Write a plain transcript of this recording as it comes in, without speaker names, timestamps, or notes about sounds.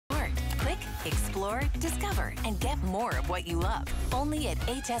Explore, discover, and get more of what you love. Only at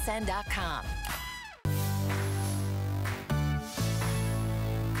hsn.com.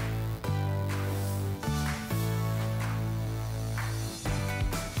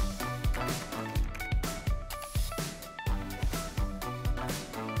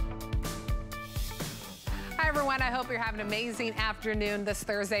 Everyone, I hope you're having an amazing afternoon this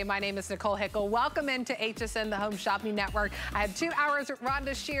Thursday. My name is Nicole Hickle. Welcome into HSN, the Home Shopping Network. I had 2 hours with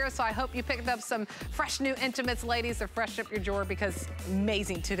Rhonda Shear, so I hope you picked up some fresh new intimates, ladies, to freshen up your drawer because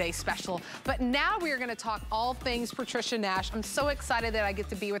amazing today's special. But now we are going to talk all things Patricia Nash. I'm so excited that I get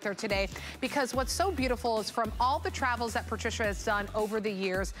to be with her today because what's so beautiful is from all the travels that Patricia has done over the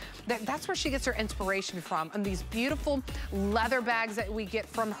years, that's where she gets her inspiration from. And these beautiful leather bags that we get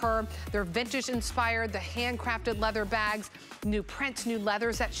from her, they're vintage inspired, the handcrafted leather bags, new prints, new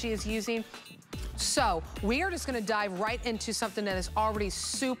leathers that she is using. So we are just gonna dive right into something that is already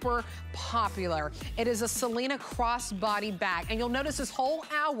super popular. It is a Selena crossbody bag. And you'll notice this whole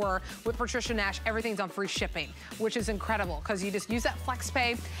hour with Patricia Nash, everything's on free shipping, which is incredible because you just use that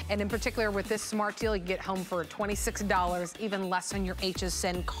FlexPay. And in particular with this smart deal, you get home for $26, even less on your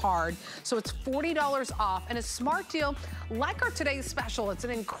HSN card. So it's $40 off and a smart deal like our today's special. It's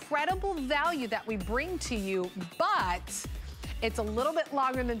an incredible value that we bring to you, but it's a little bit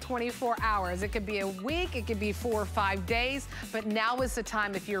longer than 24 hours. It could be a week, it could be 4 or 5 days, but now is the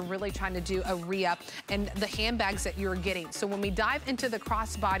time if you're really trying to do a re-up and the handbags that you're getting. So when we dive into the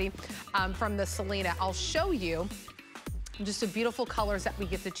crossbody from the Selena, I'll show you just the beautiful colors that we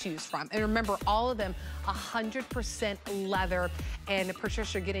get to choose from. And remember, all of them 100% leather, and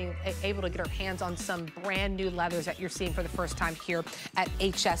Patricia able to get her hands on some brand new leathers that you're seeing for the first time here at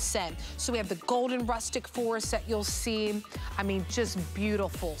HSN. So we have the golden rustic forest that you'll see. I mean, just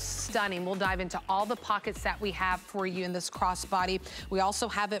beautiful, stunning. We'll dive into all the pockets that we have for you in this crossbody. We also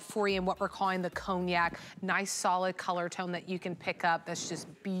have it for you in what we're calling the cognac. Nice solid color tone that you can pick up. That's just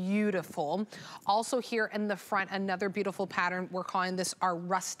beautiful. Also here in the front, another beautiful pattern. We're calling this our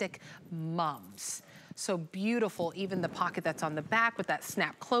rustic mums. So beautiful, even the pocket that's on the back with that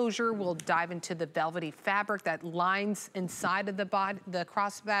snap closure. We'll dive into the velvety fabric that lines inside of the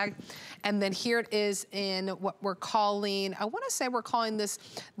cross bag. And then here it is in what we're calling, I wanna say we're calling this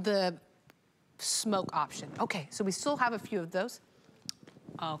the smoke option. Okay, so we still have a few of those.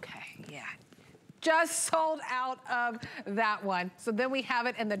 Okay, yeah. Just sold out of that one. So then we have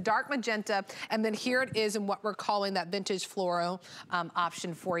it in the dark magenta, and then here it is in what we're calling that vintage floral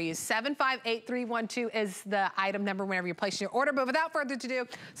option for you. 758312 is the item number whenever you're placing your order. But without further ado,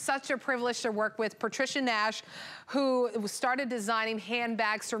 such a privilege to work with Patricia Nash, who started designing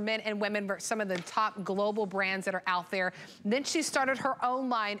handbags for men and women for some of the top global brands that are out there. Then she started her own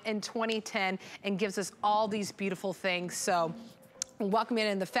line in 2010 and gives us all these beautiful things. So welcome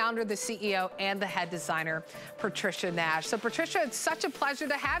in the founder, the CEO, and the head designer, Patricia Nash. So Patricia, it's such a pleasure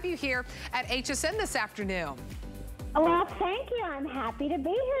to have you here at HSN this afternoon. Well, thank you. I'm happy to be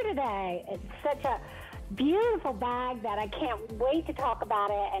here today. It's such a beautiful bag that I can't wait to talk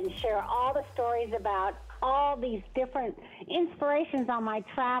about it and share all the stories about all these different inspirations on my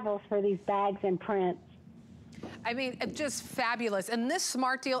travels for these bags and prints. I mean, just fabulous. And this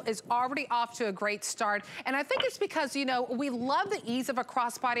smart deal is already off to a great start. And I think it's because, you know, we love the ease of a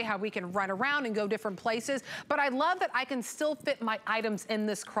crossbody, how we can run around and go different places. But I love that I can still fit my items in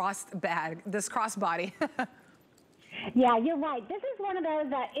this crossbody. Yeah, you're right. This is one of those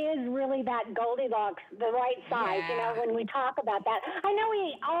that is really that Goldilocks, the right size, you know, when we talk about that. I know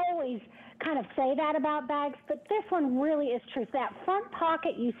we always kind of say that about bags, but this one really is true. So that front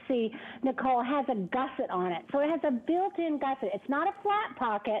pocket you see, Nicole, has a gusset on it. So it has a built-in gusset. It's not a flat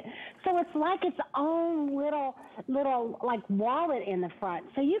pocket, so it's like its own little like wallet in the front.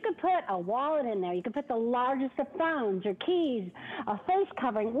 So you could put a wallet in there. You could put the largest of phones, your keys, a face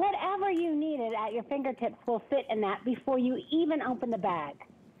covering, whatever you needed at your fingertips will fit in that before you even open the bag.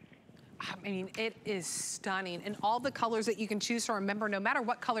 I mean, it is stunning. And all the colors that you can choose from, remember, no matter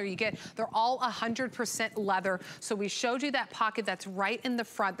what color you get, they're all 100% leather. So we showed you that pocket that's right in the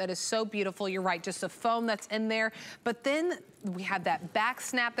front that is so beautiful. You're right, just a foam that's in there. But then we have that back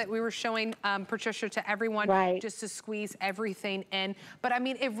snap that we were showing, Patricia, to everyone, just to squeeze everything in. But I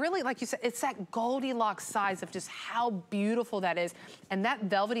mean, it really, like you said, it's that Goldilocks size of just how beautiful that is. And that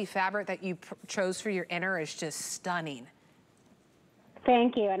velvety fabric that you chose for your inner is just stunning.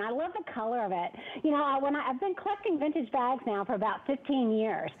 Thank you, and I love the color of it. You know, I've been collecting vintage bags now for about 15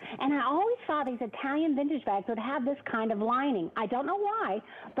 years, and I always saw these Italian vintage bags would have this kind of lining. I don't know why,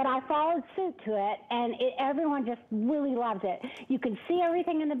 but I followed suit to it, and everyone just really loves it. You can see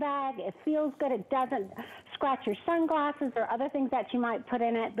everything in the bag. It feels good. It doesn't scratch your sunglasses or other things that you might put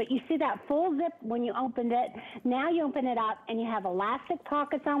in it, but you see that full zip when you opened it. Now you open it up, and you have elastic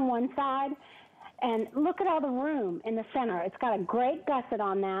pockets on one side. And look at all the room in the center. It's got a great gusset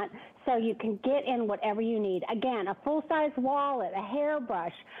on that, so you can get in whatever you need. Again, a full-size wallet, a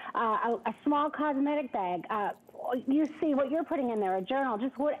hairbrush, a small cosmetic bag. You see what you're putting in there, a journal,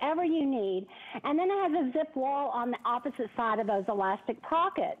 just whatever you need. And then it has a zip wall on the opposite side of those elastic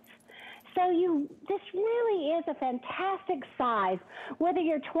pockets. So this really is a fantastic size. Whether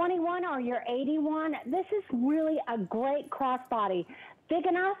you're 21 or you're 81, this is really a great crossbody. Big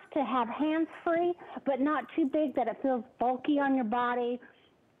enough to have hands-free, but not too big that it feels bulky on your body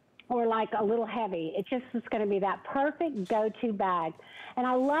or like a little heavy. It just is going to be that perfect go-to bag. And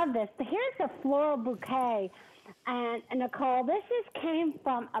I love this. Here's a floral bouquet. And Nicole, this came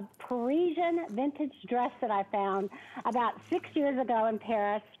from a Parisian vintage dress that I found about 6 years ago in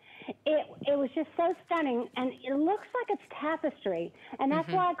Paris. It was just so stunning, and it looks like it's tapestry, and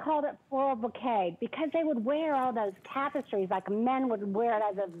that's why I called it floral bouquet, because they would wear all those tapestries, like men would wear it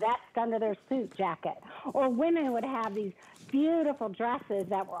as a vest under their suit jacket, or women would have these beautiful dresses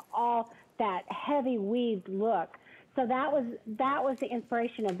that were all that heavy weaved look. So that was the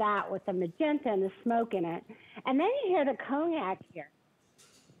inspiration of that, with the magenta and the smoke in it. And then you hear the cognac here.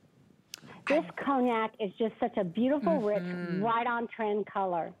 This cognac is just such a beautiful, rich, right-on-trend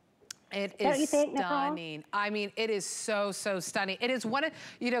color. It is stunning. I mean, it is so, so stunning. It is one of,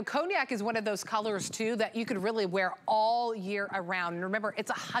 you know, cognac is one of those colors too that you could really wear all year around. And remember,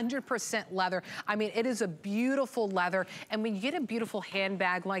 it's 100% leather. I mean, it is a beautiful leather. And when you get a beautiful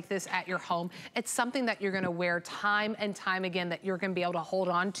handbag like this at your home, it's something that you're gonna wear time and time again, that you're gonna be able to hold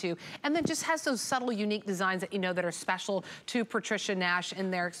on to. And then just has those subtle, unique designs that you know that are special to Patricia Nash in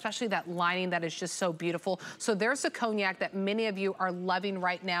there, especially that lining that is just so beautiful. So there's a cognac that many of you are loving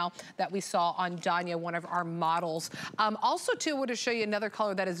right now, that we saw on Danya, one of our models. Also too, I want to show you another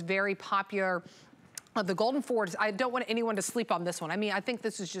color that is very popular. The golden forward, I don't want anyone to sleep on this one. I mean, I think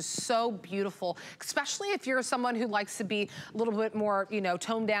this is just so beautiful, especially if you're someone who likes to be a little bit more, you know,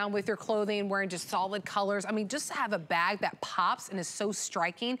 toned down with your clothing, wearing just solid colors. I mean, just to have a bag that pops and is so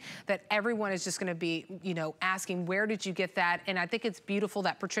striking that everyone is just gonna be, you know, asking, where did you get that? And I think it's beautiful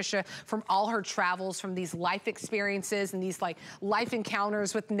that Patricia, from all her travels, from these life experiences and these like life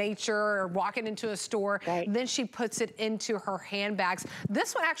encounters with nature or walking into a store, then she puts it into her handbags.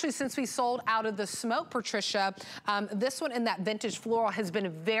 This one actually, since we sold out of the smoke, Patricia, this one in that vintage floral has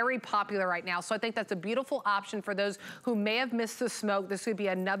been very popular right now. So I think that's a beautiful option for those who may have missed the smoke. This would be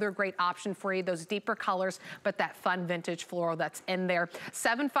another great option for you, those deeper colors, but that fun vintage floral that's in there.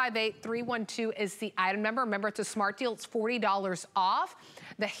 758-312 is the item number. Remember, it's a smart deal. It's $40 off.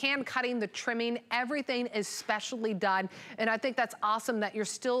 The hand cutting, the trimming, everything is specially done. And I think that's awesome that you're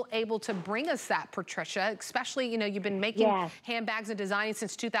still able to bring us that, Patricia, especially, you know, you've been making handbags and designing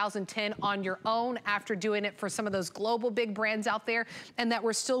since 2010 on your own, after doing it for some of those global big brands out there, and that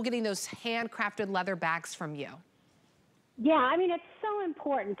we're still getting those handcrafted leather bags from you. Yeah, I mean, it's so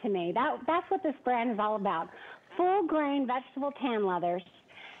important to me. That's what this brand is all about. Full grain vegetable tan leathers,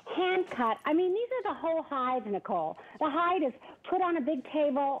 hand cut. I mean, these are the whole hides, Nicole. The hide is put on a big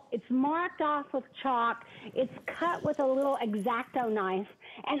table. It's marked off with chalk. It's cut with a little X-Acto knife.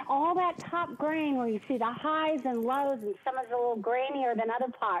 And all that top grain where you see the highs and lows, and some is a little grainier than other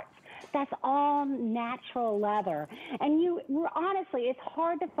parts, that's all natural leather. And honestly, it's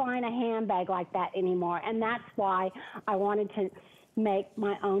hard to find a handbag like that anymore. And that's why I wanted to make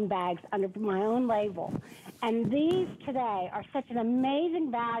my own bags under my own label. And these today are such an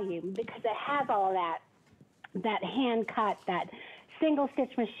amazing value because it has all that hand cut, that single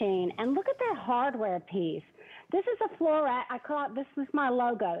stitch machine. And look at that hardware piece. This is a floret. I call it, this is my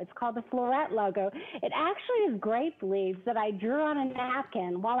logo. It's called the floret logo. It actually is grape leaves that I drew on a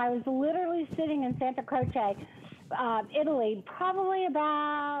napkin while I was literally sitting in Santa Croce, Italy, probably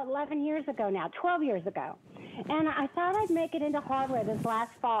about 11 years ago now, 12 years ago. And I thought I'd make it into hardware this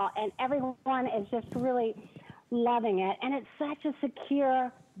last fall, and everyone is just really loving it. And it's such a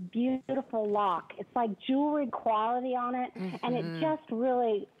secure, beautiful lock. It's like jewelry quality on it, and it just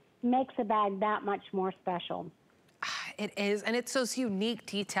really makes a bag that much more special. It is, and it's those unique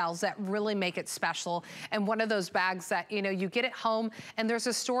details that really make it special. And one of those bags that, you know, you get it home and there's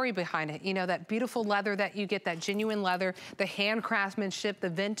a story behind it. You know, that beautiful leather that you get, that genuine leather, the hand craftsmanship,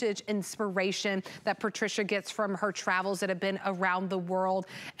 the vintage inspiration that Patricia gets from her travels that have been around the world.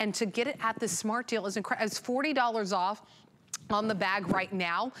 And to get it at this smart deal is incredible. It's $40 off on the bag right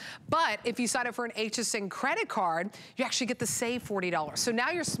now. But if you sign up for an HSN credit card, you actually get to save $40. So now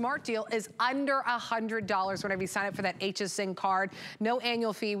your smart deal is under $100 whenever you sign up for that HSN card. No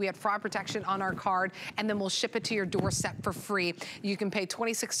annual fee. We have fraud protection on our card, and then we'll ship it to your doorstep for free. You can pay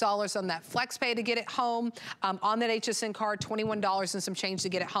 $26 on that flex pay to get it home. On that HSN card, $21 and some change to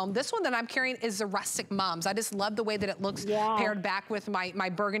get it home. This one that I'm carrying is the Rustic Moms. I just love the way that it looks paired back with my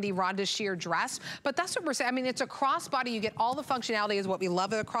burgundy Rhonda Shear dress. But that's what we're saying. I mean, it's a crossbody. You get all the functionality is what we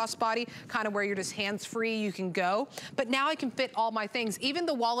love of the crossbody, kind of where you're just hands-free, you can go. But now I can fit all my things. Even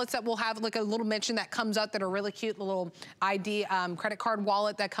the wallets that we'll have, like a little mention that comes out that are really cute, the little ID credit card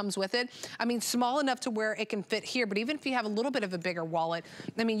wallet that comes with it. I mean, small enough to where it can fit here, but even if you have a little bit of a bigger wallet,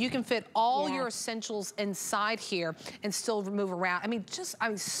 I mean, you can fit all your essentials inside here and still move around. I mean, just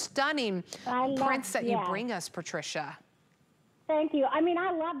stunning prints that you bring us, Patricia. Thank you. I mean,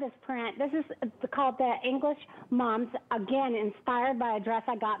 I love this print. This is called the English Moms. Again, inspired by a dress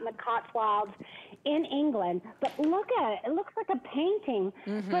I got in the Cotswolds in England. But look at it. It looks like a painting,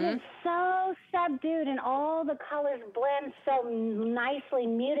 but it's so subdued and all the colors blend so nicely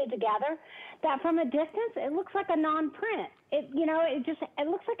muted together that from a distance, it looks like a non-print. It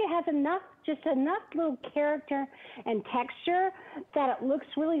looks like it has just enough little character and texture that it looks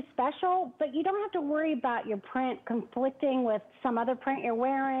really special, but you don't have to worry about your print conflicting with some other print you're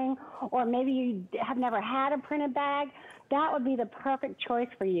wearing, or maybe you have never had a printed bag. That would be the perfect choice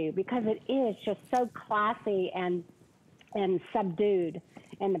for you because it is just so classy and subdued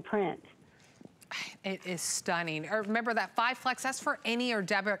in the print. It is stunning. Remember that 5 Flex, that's for any or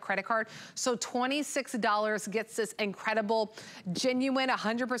debit credit card. So $26 gets this incredible, genuine,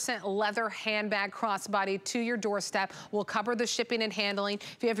 100% leather handbag crossbody to your doorstep. We'll cover the shipping and handling.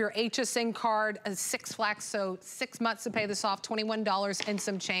 If you have your HSN card, 6 Flex, so 6 months to pay this off, $21 and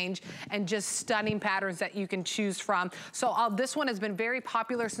some change, and just stunning patterns that you can choose from. So this one has been very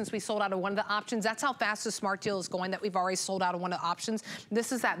popular since we sold out of one of the options. That's how fast the smart deal is going, that we've already sold out of one of the options.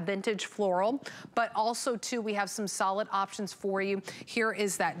 This is that vintage floral. But also, too, we have some solid options for you. Here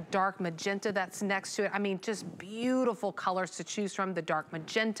is that dark magenta that's next to it. I mean, just beautiful colors to choose from, the dark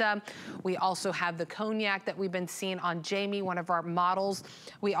magenta. We also have the cognac that we've been seeing on Jamie, one of our models.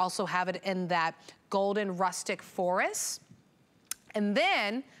 We also have it in that golden rustic forest. And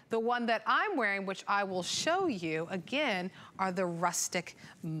then the one that I'm wearing, which I will show you again, are the Rustic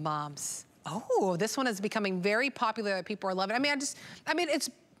Moms. Oh, this one is becoming very popular. People are loving it.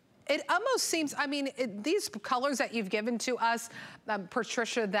 It almost seems, these colors that you've given to us,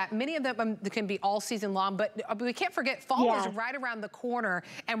 Patricia, that many of them can be all season long, but we can't forget fall is right around the corner,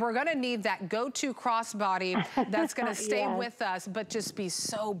 and we're gonna need that go-to crossbody that's gonna stay with us, but just be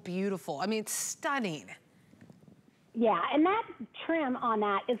so beautiful. I mean, it's stunning. Yeah, and that trim on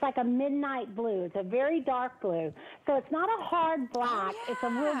that is like a midnight blue. It's a very dark blue. So it's not a hard black. It's a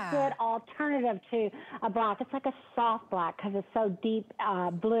real good alternative to a black. It's like a soft black because it's so deep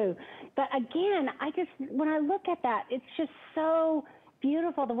blue. But again, when I look at that, it's just so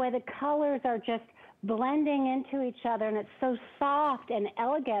beautiful the way the colors are just blending into each other, and it's so soft and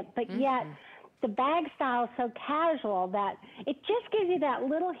elegant, but yet the bag style is so casual that it just gives you that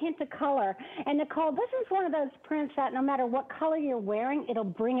little hint of color. And Nicole, this is one of those prints that no matter what color you're wearing, it'll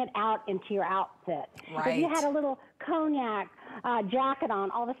bring it out into your outfit. Right. If you had a little cognac jacket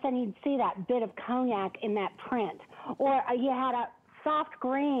on, all of a sudden you'd see that bit of cognac in that print. Or you had a soft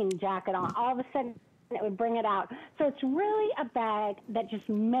green jacket on, all of a sudden it would bring it out. So it's really a bag that just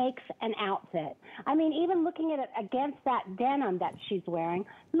makes an outfit. I mean, even looking at it against that denim that she's wearing,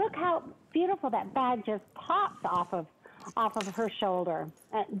 look how beautiful that bag just pops off of her shoulder.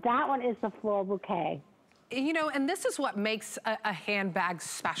 That one is the floral bouquet. You know, and this is what makes a handbag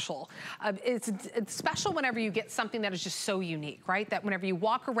special. It's special whenever you get something that is just so unique, right? That whenever you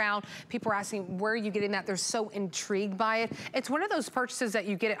walk around, people are asking, where are you getting that? They're so intrigued by it. It's one of those purchases that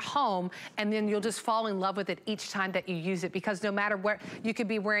you get at home, and then you'll just fall in love with it each time that you use it, because no matter where, you could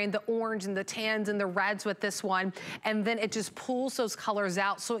be wearing the orange and the tans and the reds with this one, and then it just pulls those colors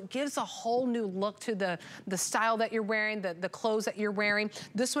out. So it gives a whole new look to the style that you're wearing, the clothes that you're wearing.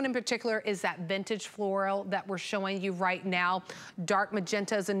 This one in particular is that vintage floral. teal that we're showing you right now. Dark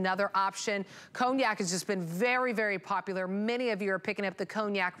magenta is another option. Cognac has just been very, very popular. Many of you are picking up the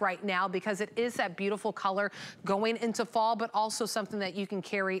cognac right now because it is that beautiful color going into fall, but also something that you can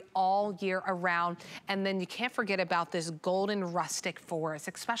carry all year around. And then you can't forget about this golden rustic forest,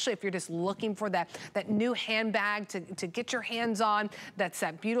 especially if you're just looking for that new handbag to get your hands on. That's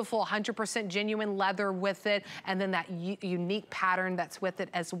that beautiful 100% genuine leather with it, and then that unique pattern that's with it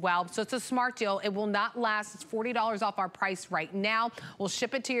as well. So it's a smart deal. It will not last. It's $40 off our price right now. We'll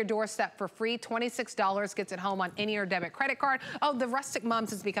ship it to your doorstep for free. $26 gets it home on any or debit credit card. Oh, the rustic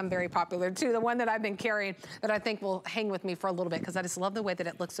mums has become very popular too. The one that I've been carrying that I think will hang with me for a little bit because I just love the way that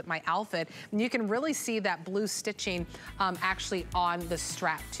it looks at my outfit. And you can really see that blue stitching actually on the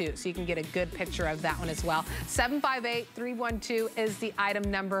strap too. So you can get a good picture of that one as well. 758-312 is the item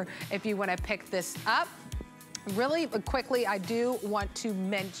number if you want to pick this up. Really quickly, I do want to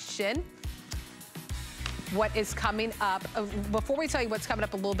mention what is coming up. Before we tell you what's coming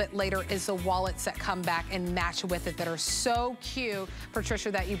up a little bit later is the wallets that come back and match with it that are so cute.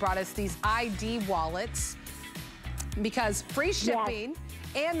 Patricia, that you brought us these ID wallets because free shipping,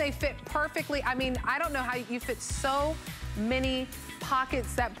 and they fit perfectly. I mean, I don't know how you fit so many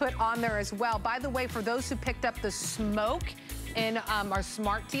pockets that put on there as well. By the way, for those who picked up the smoke in our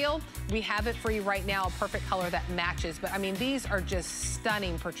smart deal, we have it for you right now, a perfect color that matches. But I mean, these are just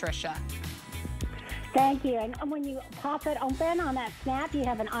stunning, Patricia. Thank you. And when you pop it open on that snap, you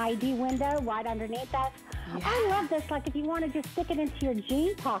have an ID window right underneath that. Yeah. I love this. Like if you want to just stick it into your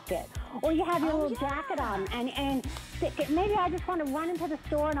jean pocket, or you have your little jacket on and stick it. Maybe I just want to run into the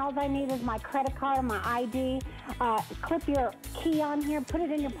store and all I need is my credit card and my ID. Clip your key on here, put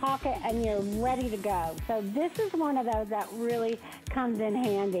it in your pocket, and you're ready to go. So this is one of those that really comes in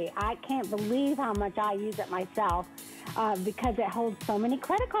handy. I can't believe how much I use it myself because it holds so many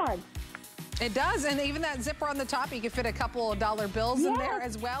credit cards. It does, and even that zipper on the top, you can fit a couple of dollar bills in there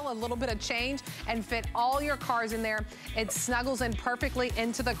as well, a little bit of change, and fit all your cards in there. It snuggles in perfectly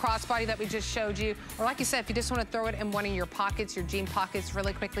into the crossbody that we just showed you. Or like you said, if you just want to throw it in one of your pockets, your jean pockets,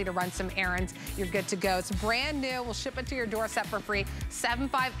 really quickly to run some errands, you're good to go. It's brand new. We'll ship it to your doorstep for free.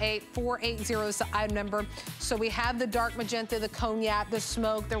 758-480 is the item number. So we have the dark magenta, the cognac, the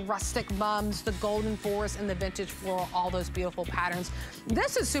smoke, the rustic mums, the golden forest, and the vintage floral, all those beautiful patterns.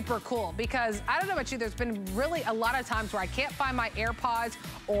 This is super cool because I don't know about you, there's been really a lot of times where I can't find my AirPods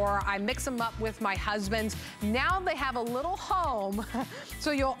or I mix them up with my husband's. Now they have a little home,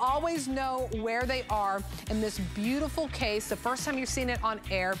 so you'll always know where they are in this beautiful case. The first time you've seen it on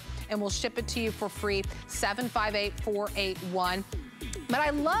air, and we'll ship it to you for free, 758-481. But I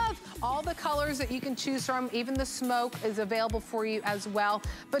love all the colors that you can choose from. Even the smoke is available for you as well.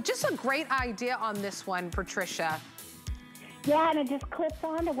 But just a great idea on this one, Patricia. Yeah, and it just clips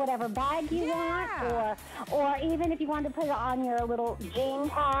on to whatever bag you want, or even if you want to put it on your little jean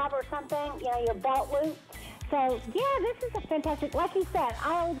tab or something, you know, your belt loop. So, yeah, this is a fantastic, like you said,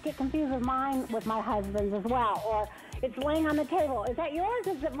 I always get confused with mine with my husband's as well, or it's laying on the table. Is that yours?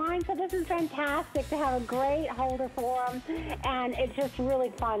 Is it mine? So this is fantastic to have a great holder for them, and it's just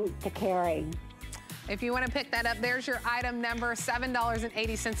really fun to carry. If you want to pick that up, there's your item number,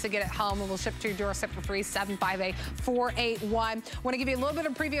 $7.80 to get it home, and we'll ship to your doorstep for free, 758-481. Want to give you a little bit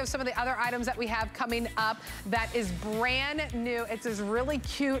of preview of some of the other items that we have coming up that is brand new. It's this really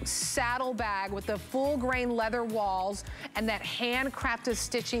cute saddle bag with the full grain leather walls and that handcrafted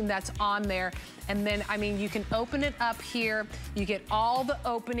stitching that's on there. And then, I mean, you can open it up here. You get all the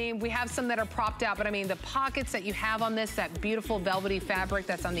opening. We have some that are propped out, but I mean, the pockets that you have on this, that beautiful velvety fabric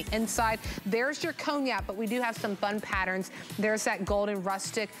that's on the inside. There's your cognac, but we do have some fun patterns. There's that golden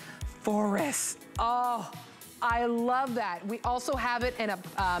rustic forest. Oh, I love that. We also have it in a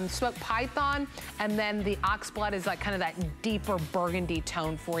smoked python, and then the oxblood is like kind of that deeper burgundy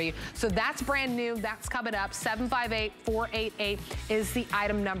tone for you. So that's brand new. That's coming up. 758-488 is the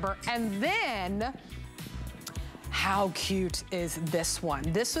item number. And then, how cute is this one?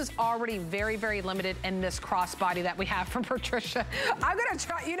 This was already very, very limited in this crossbody that we have from Patricia. I'm gonna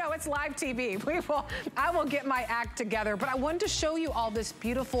try, you know, it's live TV. I will get my act together, but I wanted to show you all this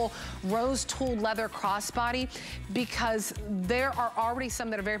beautiful rose tooled leather crossbody because there are already some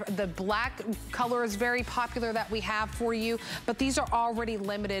that are the black color is very popular that we have for you, but these are already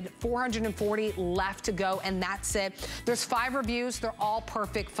limited, 440 left to go, and that's it. There's 5 reviews, they're all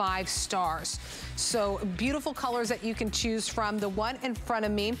perfect 5 stars. So beautiful colors that you can choose from. The one in front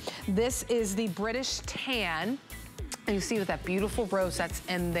of me, this is the British tan. And you see with that beautiful rose that's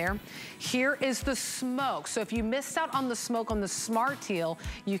in there. Here is the smoke. So if you missed out on the smoke on the Smart Teal,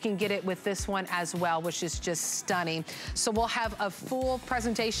 you can get it with this one as well, which is just stunning. So we'll have a full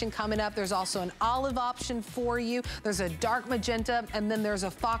presentation coming up. There's also an olive option for you. There's a dark magenta, and then there's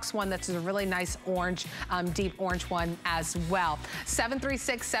a fox one that's a really nice orange, deep orange one as well.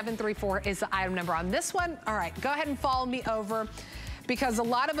 736-734 is the item number on this one. All right, go ahead and follow me over, because a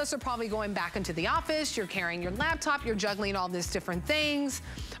lot of us are probably going back into the office, you're carrying your laptop, you're juggling all these different things.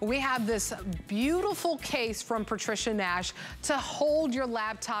 We have this beautiful case from Patricia Nash to hold your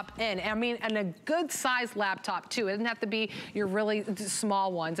laptop in. I mean, and a good size laptop too. It doesn't have to be your really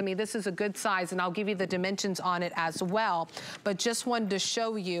small ones. I mean, this is a good size, and I'll give you the dimensions on it as well. But just wanted to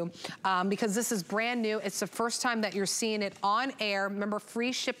show you, because this is brand new. It's the first time that you're seeing it on air. Remember,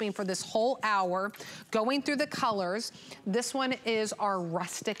 free shipping for this whole hour. Going through the colors, this one is our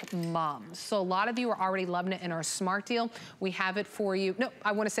rustic mums. So a lot of you are already loving it in our Smart Deal. We have it for you. No,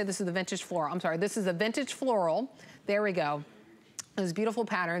 I want to say this is the vintage floral. I'm sorry, this is a vintage floral. There we go. Those beautiful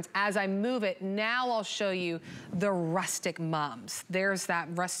patterns. As I move it, now I'll show you the rustic mums. There's that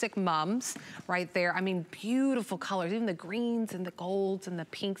rustic mums right there. I mean, beautiful colors, even the greens and the golds and the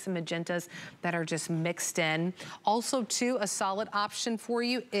pinks and magentas that are just mixed in. Also, too, a solid option for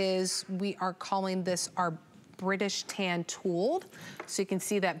you is, we are calling this our British tan tooled. So you can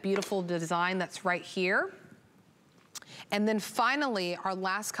see that beautiful design that's right here. And then finally, our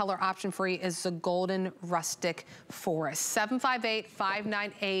last color option for you is the golden rustic forest.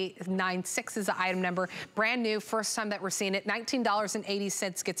 758-598-96 is the item number. Brand new, first time that we're seeing it.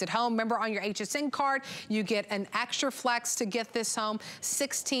 $19.80 gets it home. Remember, on your HSN card, you get an extra flex to get this home,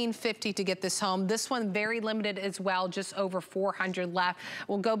 $16.50 to get this home. This one very limited as well, just over 400 left.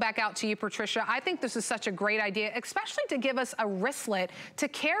 We'll go back out to you, Patricia. I think this is such a great idea, especially to give us a wristlet to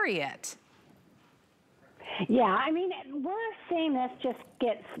carry it. Yeah, I mean, we're seeing this just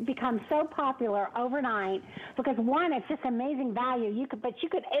become so popular overnight because, one, it's just amazing value. It's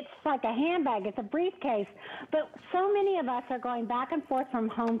like a handbag, it's a briefcase. But so many of us are going back and forth from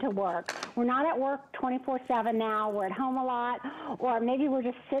home to work. We're not at work 24/7 now. We're at home a lot, or maybe we're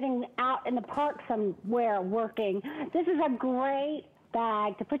just sitting out in the park somewhere working. This is a great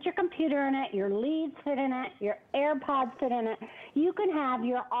bag to put your computer in it, your leads fit in it, your AirPods fit in it. You can have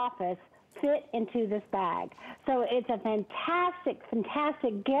your office fit into this bag. So it's a fantastic,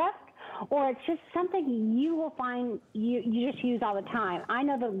 fantastic gift, or it's just something you will find you just use all the time. I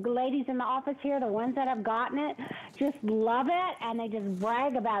know the ladies in the office here, the ones that have gotten it, just love it, and they just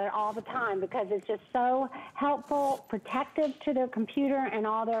brag about it all the time because it's just so helpful, protective to their computer and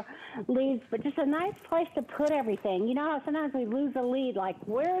all their leads, but just a nice place to put everything. You know how sometimes we lose a lead, like,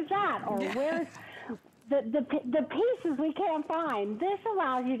 where's that, or where's the pieces we can't find. This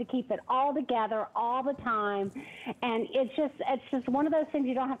allows you to keep it all together all the time, and it's just one of those things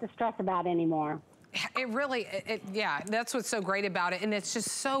you don't have to stress about anymore. It really, yeah, that's what's so great about it. And it's just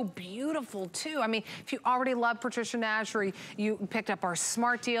so beautiful too. I mean, if you already love Patricia Nash, or you picked up our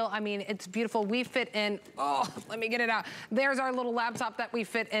Smart Deal, I mean, it's beautiful. We fit in, oh, let me get it out. There's our little laptop that we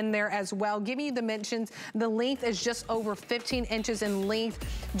fit in there as well. Giving you dimensions, the length is just over 15 inches in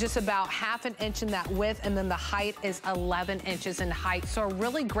length, just about half an inch in that width, and then the height is 11 inches in height. So a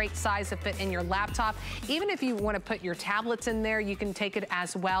really great size to fit in your laptop. Even if you want to put your tablets in there, you can take it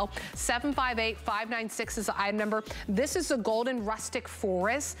as well. 758-596 is the item number. This is the golden rustic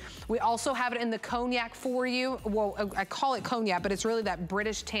forest. We also have it in the cognac for you. Well, I call it cognac, but it's really that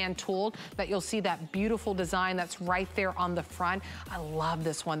British tan tooled that you'll see that beautiful design that's right there on the front. I love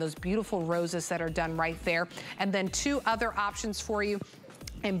this one. Those beautiful roses that are done right there. And then two other options for you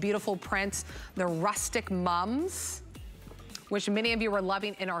in beautiful prints. The rustic mums, which many of you are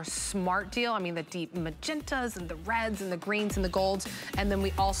loving in our Smart Deal. I mean, the deep magentas and the reds and the greens and the golds. And then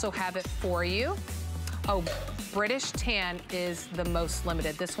we also have it for you. Oh, British tan is the most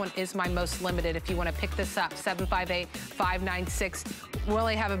limited. This one is my most limited. If you want to pick this up, 758-596. We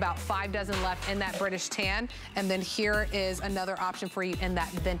only have about 5 dozen left in that British tan. And then here is another option for you in that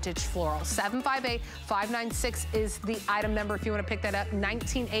vintage floral. 758-596 is the item number if you want to pick that up.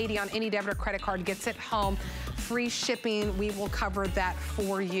 $19.80 on any debit or credit card gets it home. Free shipping, we will cover that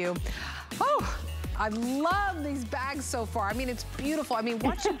for you. Oh, I love these bags so far. I mean, it's beautiful. I mean,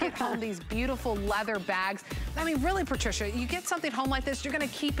 once you get home these beautiful leather bags, I mean, really, Patricia, you get something home like this, you're gonna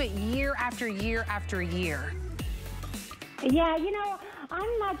keep it year after year after year. Yeah, you know,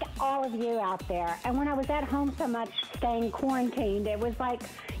 I'm like all of you out there. And when I was at home so much, staying quarantined, it was like,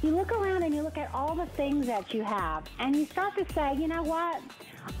 you look around and you look at all the things that you have, and you start to say, you know what?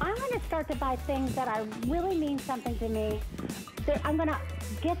 I'm going to start to buy things that are really mean something to me. I'm going to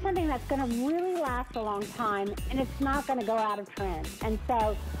get something that's going to really last a long time, and it's not going to go out of trend. And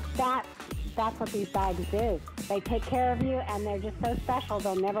so that's what these bags do. They take care of you, and they're just so special,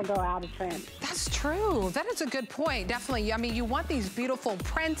 they'll never go out of trend. That's true. That is a good point, definitely. I mean, you want these beautiful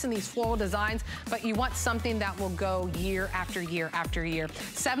prints and these floral designs, but you want something that will go year after year after year.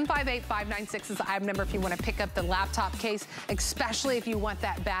 758-596 is the item number if you want to pick up the laptop case, especially if you want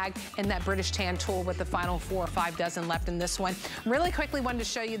that bag and that British tan tool with the final 4 or 5 dozen left in this one. Really quickly wanted to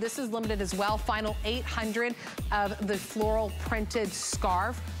show you, this is limited as well. Final 800 of the floral printed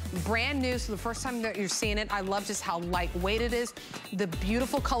scarf. Brand new, so the first time that you're seeing it, I love just how lightweight it is. The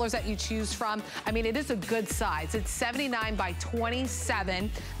beautiful colors that you choose from. I mean, it is a good size. It's 79 by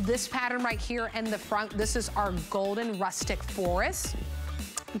 27. This pattern right here in the front, this is our golden rustic forest.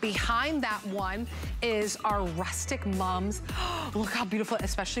 Behind that one is our rustic mums. Look how beautiful,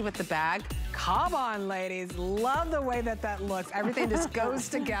 especially with the bag. Come on, ladies. Love the way that that looks. Everything just goes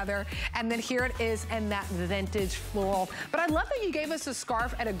together. And then here it is in that vintage floral. But I love that you gave us a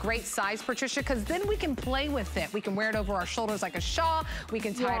scarf at a great size, Patricia, because then we can play with it. We can wear it over our shoulders like a shawl. We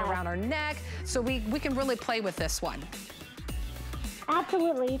can tie it around our neck. So we can really play with this one.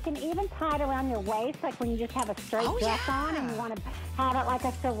 Absolutely. You can even tie it around your waist, like when you just have a straight dress on and you want to have it like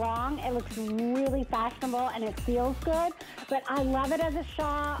a sarong. It looks really fashionable and it feels good. But I love it as a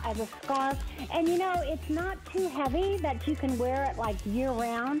shawl, as a scarf. And you know, it's not too heavy that you can wear it like year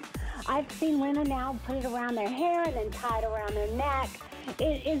round. I've seen women now put it around their hair and then tie it around their neck.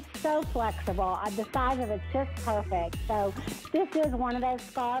 It is so flexible. The size of it's just perfect. So this is one of those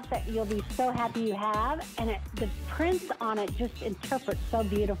scarves that you'll be so happy you have. And the prints on it just interpret so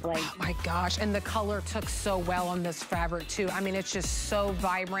beautifully. Oh my gosh, and the color took so well on this fabric too. I mean, it's just so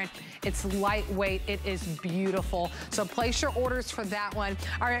vibrant. It's lightweight. It is beautiful. So place your orders for that one.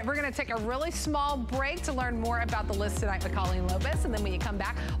 All right, we're going to take a really small break to learn more about the list tonight with Colleen Lopez. And then when you come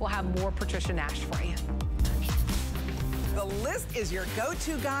back, we'll have more Patricia Nash for you. The list is your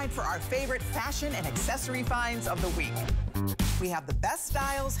go-to guide for our favorite fashion and accessory finds of the week. We have the best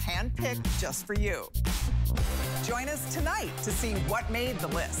styles handpicked just for you. Join us tonight to see what made the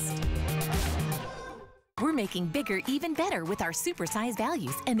list. We're making bigger even better with our supersize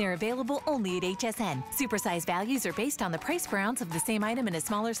values, and they're available only at HSN. Supersize values are based on the price per ounce of the same item in a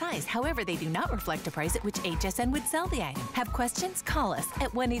smaller size. However, they do not reflect a price at which HSN would sell the item. Have questions? Call us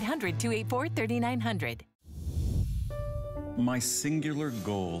at 1-800-284-3900. My singular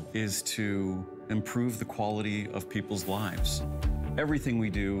goal is to improve the quality of people's lives. Everything we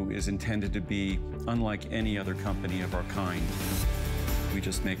do is intended to be unlike any other company of our kind. We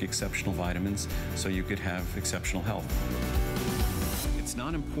just make exceptional vitamins so you could have exceptional health. It's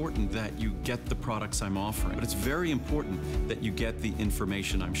not important that you get the products I'm offering, but it's very important that you get the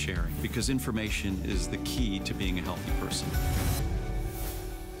information I'm sharing, because information is the key to being a healthy person.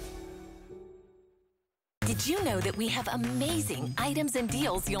 Did you know that we have amazing items and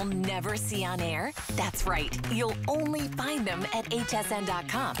deals you'll never see on air? That's right. You'll only find them at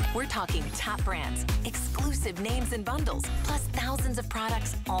hsn.com. We're talking top brands, exclusive names and bundles, plus thousands of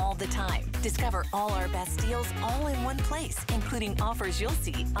products all the time. Discover all our best deals all in one place, including offers you'll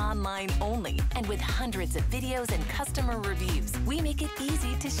see online only. And with hundreds of videos and customer reviews, we make it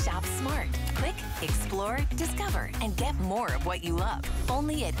easy to shop smart. Click, explore, discover, and get more of what you love.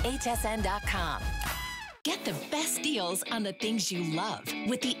 Only at hsn.com. Get the best deals on the things you love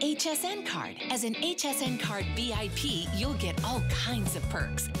with the HSN card. As an HSN card VIP, you'll get all kinds of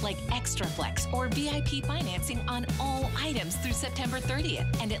perks like extra flex or VIP financing on all items through September 30th,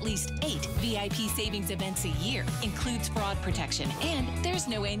 and at least 8 VIP savings events a year. Includes fraud protection, and there's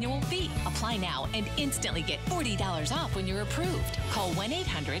no annual fee. Apply now and instantly get $40 off when you're approved. Call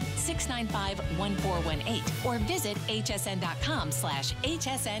 1-800-695-1418 or visit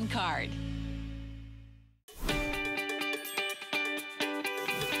hsn.com/HSN card.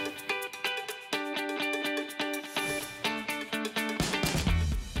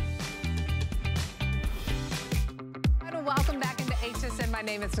 Welcome back into HSN. My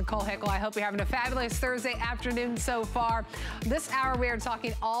name is Nicole Hickle. I hope you're having a fabulous Thursday afternoon so far. This hour we are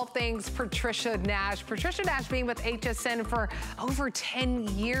talking all things Patricia Nash. Patricia Nash being with HSN for over 10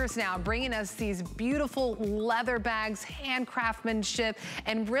 years now, bringing us these beautiful leather bags, hand craftsmanship,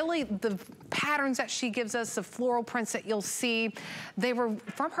 and really the patterns that she gives us, the floral prints that you'll see, they were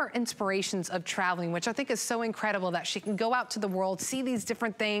from her inspirations of traveling, which I think is so incredible that she can go out to the world, see these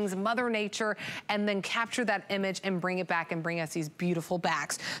different things, Mother Nature, and then capture that image and bring it back and bring us these beautiful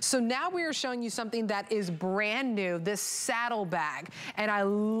bags. So now we are showing you something that is brand new, this saddle bag. And I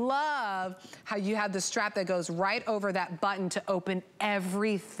love how you have the strap that goes right over that button to open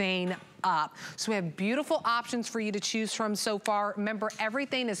everything up. So we have beautiful options for you to choose from so far. Remember,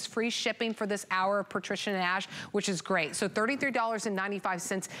 everything is free shipping for this hour of Patricia Nash, which is great. So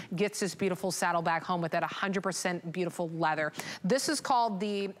 $33.95 gets this beautiful saddle bag home with that 100% beautiful leather. This is called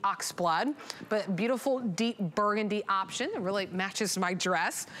the Oxblood, but beautiful deep burgundy option. It really matches my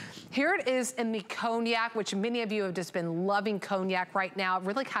dress. Here it is in the cognac, which many of you have just been loving cognac right now. It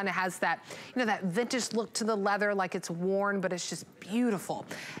really kind of has that, you know, that vintage look to the leather, like it's worn, but it's just beautiful.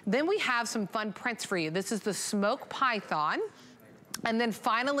 Then we have some fun prints for you. This is the Smoke Python. And then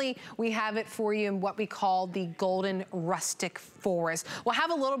finally, we have it for you in what we call the Golden Rustic Forest. We'll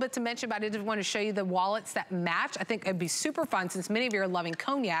have a little bit to mention, but I did want to show you the wallets that match. I think it'd be super fun, since many of you are loving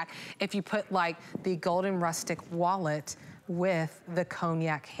cognac, if you put like the Golden Rustic wallet with the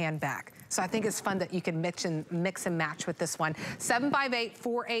cognac handbag. So I think it's fun that you can mix and match with this one.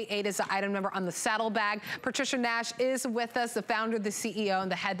 758-488 is the item number on the saddle bag. Patricia Nash is with us, the founder, the CEO, and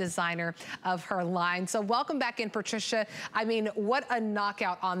the head designer of her line. So welcome back in, Patricia. I mean, what a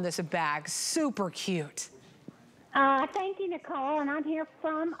knockout on this bag. Super cute. Thank you, Nicole, and I'm here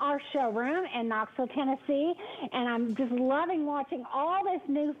from our showroom in Knoxville, Tennessee, and I'm just loving watching all this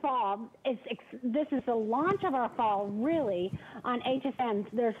new fall. This is the launch of our fall, really, on HSN.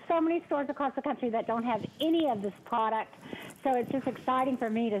 There's so many stores across the country that don't have any of this product, so it's just exciting for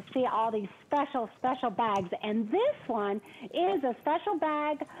me to see all these special, special bags. And this one is a special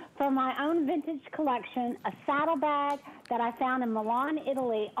bag from my own vintage collection, a saddle bag that I found in Milan,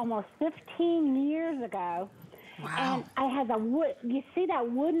 Italy, almost 15 years ago. Wow. And it has a wood, you see that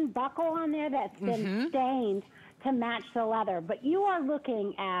wooden buckle on there that's been stained to match the leather. But you are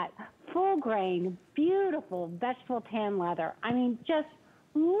looking at full grain, beautiful vegetable tan leather. I mean, just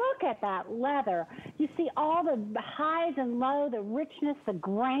look at that leather. You see all the highs and lows, the richness, the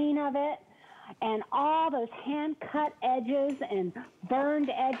grain of it, and all those hand-cut edges and burned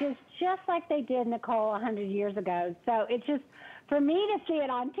edges, just like they did, Nicole, 100 years ago. So it's just, for me to see it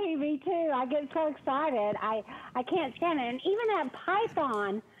on TV, too, I get so excited. I can't stand it. And even that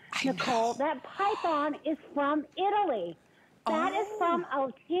python, Nicole, that python is from Italy. That is from a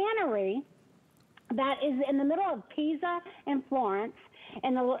cannery that is in the middle of Pisa and Florence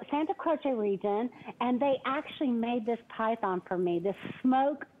in the Santa Croce region, and they actually made this python for me, this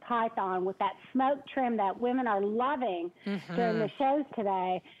smoke python with that smoke trim that women are loving during the shows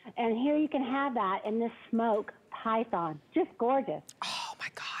today. And here you can have that in this smoke python. Just gorgeous. Oh my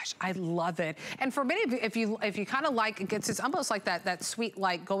gosh, I love it. And for many of you, if you kind of like, it's almost like that sweet,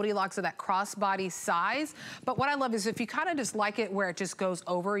 like Goldilocks of that crossbody size. But what I love is if you kind of just like it where it just goes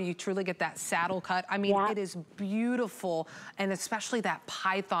over, you truly get that saddle cut. I mean, it is beautiful. And especially that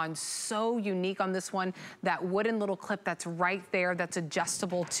python, so unique on this one, that wooden little clip that's right there, that's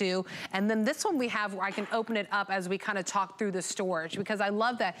adjustable too. And then this one we have where I can open it up as we kind of talk through the storage, because I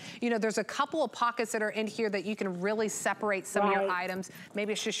love that, you know, there's a couple of pockets that are in here that you can really separate some of your items.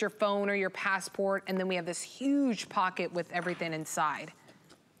 Maybe it's just your phone or your passport, and then we have this huge pocket with everything inside.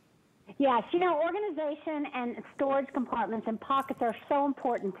 Yes, you know, organization and storage compartments and pockets are so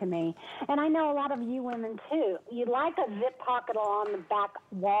important to me. And I know a lot of you women, too. You like a zip pocket along the back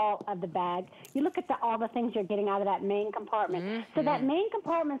wall of the bag. You look at all the things you're getting out of that main compartment. So that main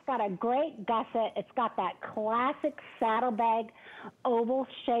compartment's got a great gusset. It's got that classic saddlebag oval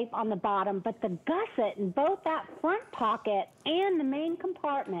shape on the bottom. But the gusset in both that front pocket and the main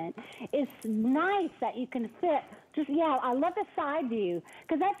compartment is nice that you can fit. I love the side view,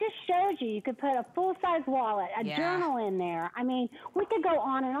 because that just shows you could put a full-size wallet, a journal in there. I mean, we could go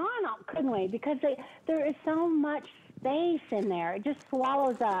on and on, couldn't we? Because there is so much space in there. It just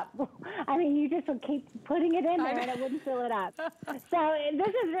swallows up. I mean, you just would keep putting it in there and it wouldn't fill it up. So this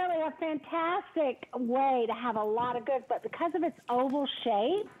is really a fantastic way to have a lot of goods, but because of its oval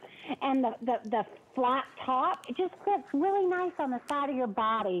shape and the flat top, it just fits really nice on the side of your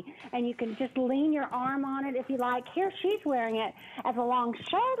body, and you can just lean your arm on it if you like. Here she's wearing it as a long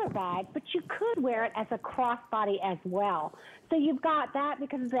shoulder bag, but you could wear it as a crossbody as well. So you've got that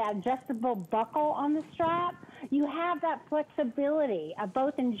because of the adjustable buckle on the strap. You have that flexibility of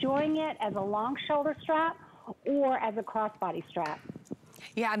both enjoying it as a long shoulder strap or as a crossbody strap.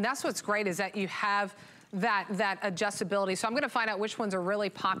 Yeah, and that's what's great, is that you have that adjustability. So I'm going to find out which ones are really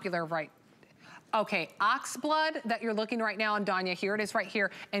popular right. Okay, oxblood that you're looking right now on Danya, here it is right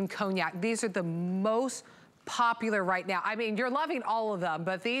here, and cognac. These are the most popular right now. I mean, you're loving all of them,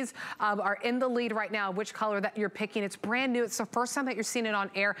 but these are in the lead right now, which color that you're picking. It's brand new. It's the first time that you're seeing it on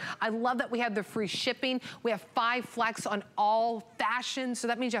air. I love that we have the free shipping. We have 5 flex on all fashions, so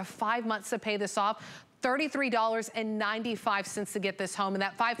that means you have 5 months to pay this off. $33.95 to get this home, and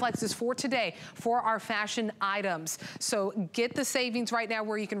that 5 flex is for today for our fashion items. So get the savings right now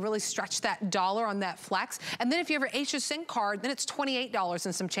where you can really stretch that dollar on that flex. And then if you have your HSN card, then it's $28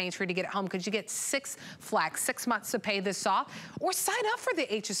 and some change for you to get it home, because you get 6 flex, 6 months to pay this off. Or sign up for the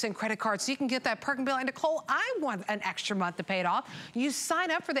HSN credit card so you can get that perk and be like, Nicole, I want an extra month to pay it off. You sign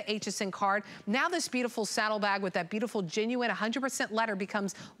up for the HSN card. Now this beautiful saddlebag with that beautiful genuine 100% leather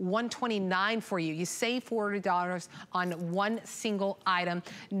becomes $129 for you. You save $40 on one single item.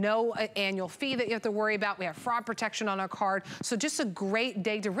 No annual fee that you have to worry about. We have fraud protection on our card. So just a great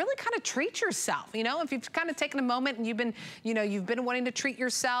day to really kind of treat yourself. You know, if you've kind of taken a moment and you've been, you know, you've been wanting to treat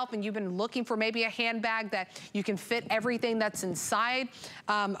yourself and you've been looking for maybe a handbag that you can fit everything that's inside,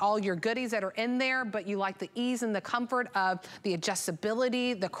 all your goodies that are in there, but you like the ease and the comfort of the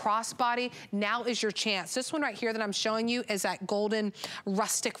adjustability, the crossbody, now is your chance. This one right here that I'm showing you is that golden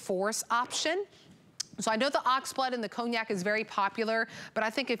rustic forest option. So I know the oxblood and the cognac is very popular, but I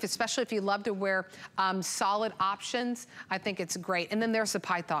think especially if you love to wear solid options, I think it's great. And then there's the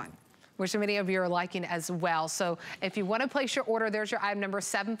python, which many of you are liking as well. So if you want to place your order, there's your item number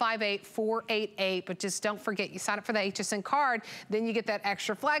 758488. But just don't forget, you sign up for the HSN card, then you get that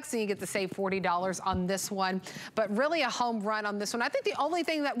extra flex and you get to save $40 on this one. But really a home run on this one. I think the only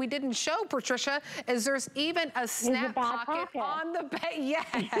thing that we didn't show, Patricia, is there's even a snap pocket on the bed. Yeah,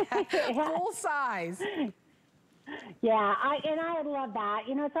 full size. Yeah, I love that.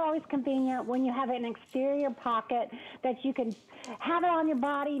 You know, it's always convenient when you have an exterior pocket that you can have it on your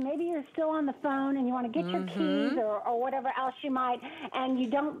body. Maybe you're still on the phone and you want to get your keys or whatever else you might, and you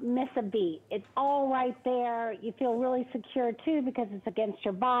don't miss a beat. It's all right there. You feel really secure, too, because it's against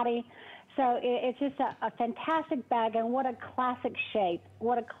your body. So it's just a fantastic bag, and what a classic shape.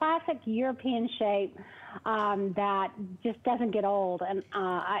 What a classic European shape that just doesn't get old. And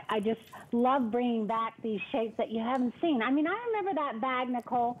I just love bringing back these shapes that you haven't seen. I mean, I remember that bag,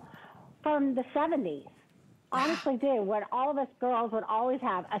 Nicole, from the 70s. Honestly do, when all of us girls would always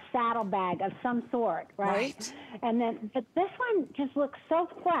have a saddle bag of some sort, right? And then, but this one just looks so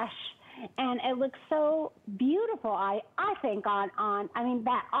fresh. And it looks so beautiful, I think, I mean,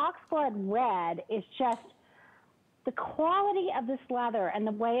 that oxblood red is just the quality of this leather and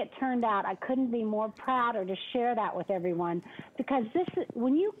the way it turned out. I couldn't be more prouder to share that with everyone, because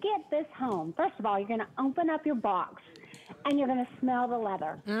when you get this home, first of all, you're going to open up your box and you're going to smell the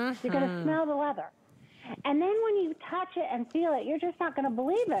leather. You're going to smell the leather. And then when you touch it and feel it, you're just not going to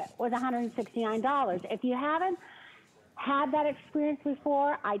believe it was $169. If you haven't had that experience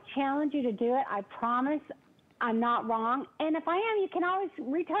before, I challenge you to do it. I promise I'm not wrong. And if I am, you can always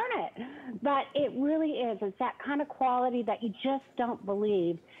return it. But it really is. It's that kind of quality that you just don't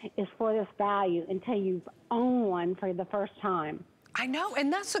believe is for this value until you've owned one for the first time. I know,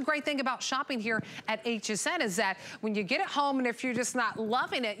 and that's the great thing about shopping here at HSN is that when you get it home and if you're just not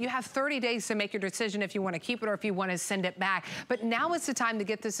loving it, you have 30 days to make your decision if you want to keep it or if you want to send it back. But now is the time to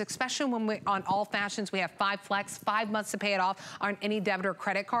get this, especially when on all fashions, we have 5 flex, 5 months to pay it off on any debit or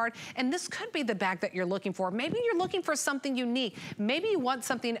credit card. And this could be the bag that you're looking for. Maybe you're looking for something unique. Maybe you want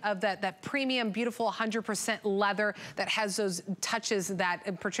something of that premium, beautiful 100% leather that has those touches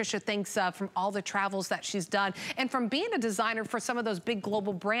that Patricia thinks of from all the travels that she's done. And from being a designer for some of those big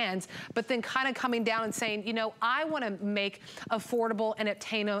global brands, but then kind of coming down and saying, you know, I want to make affordable and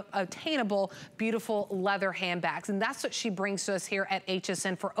attainable, beautiful leather handbags. And that's what she brings to us here at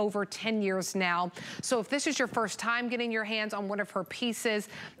HSN for over 10 years now. So if this is your first time getting your hands on one of her pieces,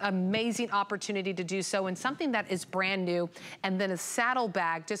 amazing opportunity to do so, and something that is brand new. And then a saddle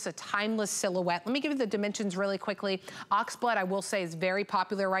bag, just a timeless silhouette. Let me give you the dimensions really quickly. Oxblood, I will say, is very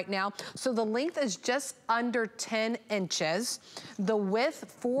popular right now. So the length is just under 10 inches. The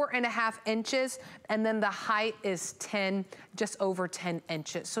width, 4.5 inches, and then the height is just over 10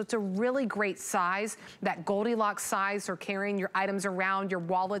 inches. So it's a really great size, that Goldilocks size for carrying your items around, your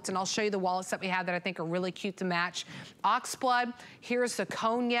wallets, and I'll show you the wallets that we have that I think are really cute to match. Oxblood, here's the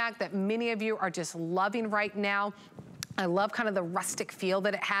cognac that many of you are just loving right now. I love kind of the rustic feel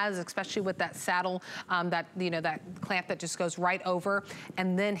that it has, especially with that saddle, that clamp that just goes right over.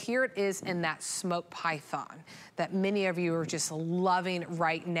 And then here it is in that smoked python that many of you are just loving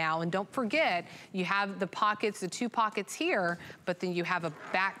right now. And don't forget, you have the pockets, the 2 pockets here, but then you have a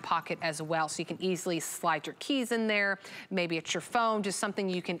back pocket as well. So you can easily slide your keys in there. Maybe it's your phone, just something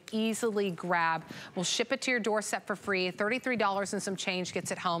you can easily grab. We'll ship it to your doorstep for free. $33 and some change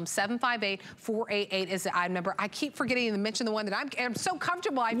gets it home. 758-488 is the item number. I keep forgetting to mention the one that I'm so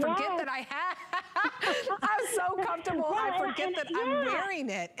comfortable, I forget that I have. I'm so comfortable, I forget that I'm wearing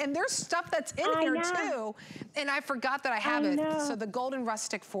it. And there's stuff that's in here too. And I forgot that I have it. So the golden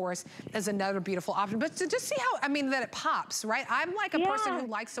rustic forest is another beautiful option. But to just see how, I mean, that it pops, right? I'm like a person who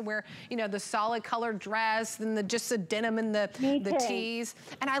likes to wear, you know, the solid colored dress and just the denim and the tees.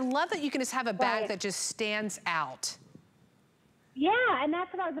 And I love that you can just have a bag that just stands out. Yeah, and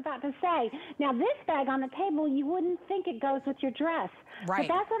that's what I was about to say. Now, this bag on the table, you wouldn't think it goes with your dress. Right.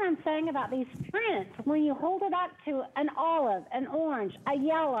 But that's what I'm saying about these prints. When you hold it up to an olive, an orange, a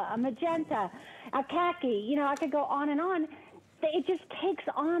yellow, a magenta, a khaki, you know, I could go on and on. It just takes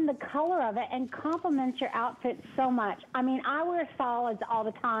on the color of it and complements your outfit so much. I mean, I wear solids all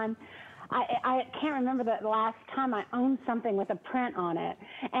the time. I can't remember the last time I owned something with a print on it.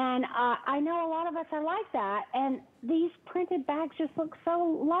 And I know a lot of us are like that. And these printed bags just look so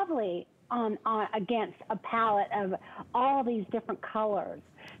lovely on against a palette of all these different colors.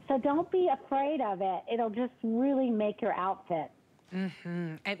 So don't be afraid of it. It'll just really make your outfit.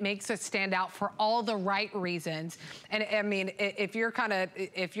 It makes it stand out for all the right reasons. And I mean, if you're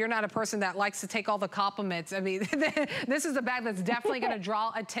not a person that likes to take all the compliments, I mean, this is a bag that's definitely gonna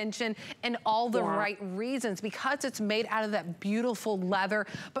draw attention in all the right reasons, because it's made out of that beautiful leather,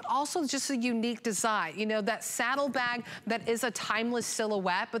 but also just a unique design. You know, that saddle bag that is a timeless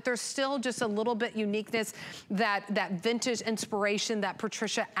silhouette, but there's still just a little bit uniqueness, that vintage inspiration that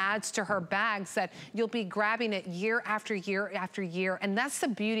Patricia adds to her bags, that you'll be grabbing it year after year after year. And that's the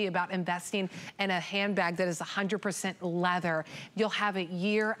beauty about investing in a handbag that is 100% leather. You'll have it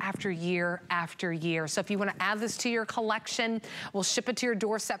year after year after year. So if you want to add this to your collection, we'll ship it to your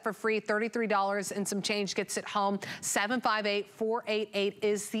doorstep for free. $33 and some change gets it home. 758-488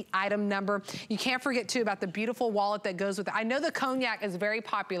 is the item number. You can't forget too about the beautiful wallet that goes with it. I know the cognac is very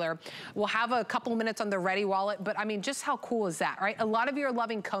popular. We'll have a couple of minutes on the Ready wallet, but I mean, just how cool is that, right? A lot of you are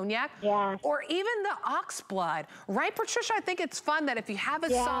loving cognac, or even the oxblood, right, Patricia? I think it's fun that if you have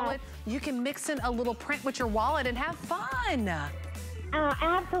it solid, you can mix in a little print with your wallet and have fun.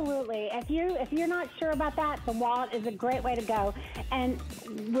 Absolutely. If you're not sure about that, the wallet is a great way to go. And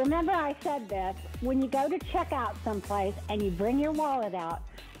remember, I said this, when you go to check out someplace and you bring your wallet out,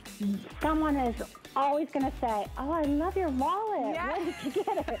 someone is always going to say, "Oh, I love your wallet. Where did you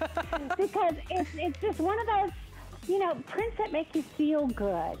get it?" Because it's just one of those, you know, prints that make you feel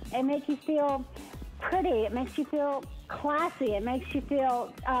good. It makes you feel pretty. It makes you feel classy. It makes you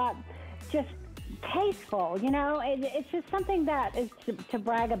feel just tasteful, you know? It's just something that is to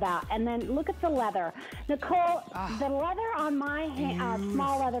brag about. And then look at the leather. Nicole, the leather on my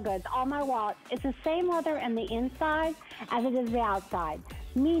small leather goods, all my wallets, it's the same leather in the inside as it is the outside,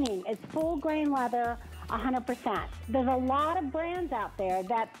 meaning it's full grain leather, 100%. There's a lot of brands out there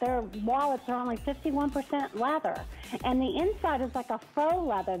that their wallets are only 51% leather. And the inside is like a faux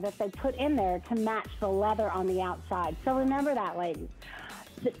leather that they put in there to match the leather on the outside. So remember that, ladies.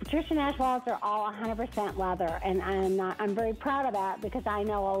 The Patricia Nash wallets are all 100% leather, and I'm very proud of that, because I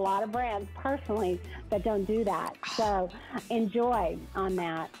know a lot of brands personally that don't do that. So enjoy on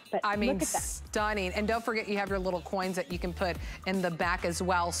that. But I mean, stunning. And don't forget, you have your little coins that you can put in the back as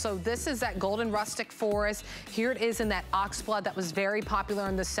well. So this is that golden rustic forest. Here it is in that oxblood that was very popular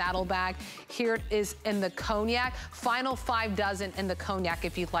in the saddle bag. Here it is in the cognac. Final 5 dozen in the cognac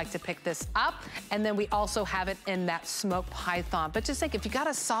if you'd like to pick this up. And then we also have it in that smoked python. But just think, if you got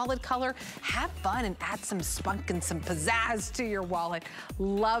a solid color, have fun and add some spunk and some pizzazz to your wallet.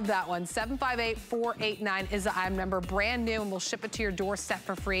 Love that one. 758-489 is the item number, brand new, and we'll ship it to your doorstep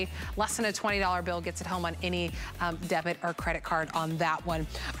for free. Less than a $20 bill gets it home on any debit or credit card on that one.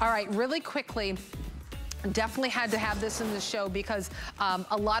 All right, really quickly, definitely had to have this in the show, because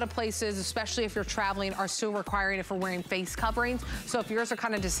a lot of places, especially if you're traveling, are still requiring it for wearing face coverings. So if yours are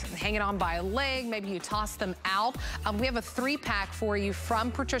kind of just hanging on by a leg, maybe you toss them out. We have a 3-pack for you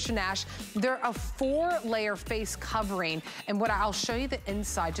from Patricia Nash. They're a 4-layer face covering. And what I'll show you the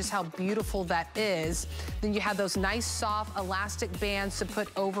inside, just how beautiful that is. Then you have those nice soft elastic bands to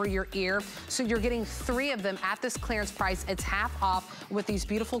put over your ear. So you're getting 3 of them at this clearance price. It's half off with these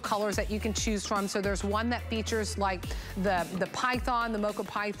beautiful colors that you can choose from. So there's one that features like the python, the mocha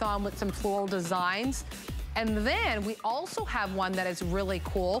python with some floral designs. And then we also have one that is really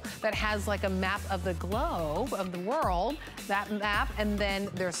cool that has like a map of the globe, of the world, that map, and then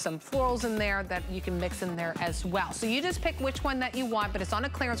there's some florals in there that you can mix in there as well. So you just pick which one that you want, but it's on a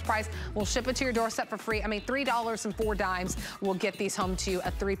clearance price. We'll ship it to your doorstep for free. I mean, $3.04 will get these home to you,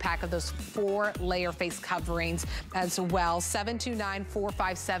 a 3-pack of those 4-layer face coverings as well.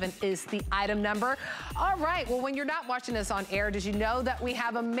 729457 is the item number. All right, well, when you're not watching us on air, did you know that we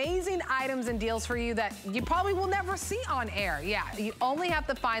have amazing items and deals for you that you probably will never see on air? Yeah, you only have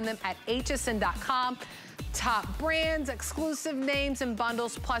to find them at hsn.com. Top brands, exclusive names and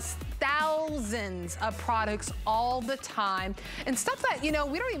bundles, plus thousands of products all the time. And stuff that, you know,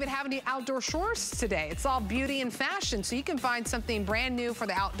 we don't even have any outdoor shorts today. It's all beauty and fashion. So you can find something brand new for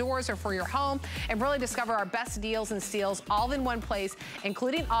the outdoors or for your home and really discover our best deals and steals all in one place,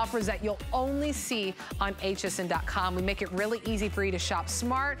 including offers that you'll only see on hsn.com. We make it really easy for you to shop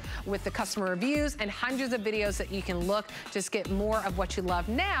smart with the customer reviews and hundreds of videos that you can look. Just get more of what you love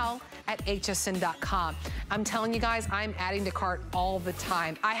now at hsn.com. I'm telling you guys, I'm adding to cart all the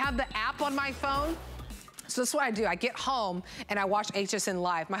time. I have the app on my phone. So this is what I do. I get home and I watch HSN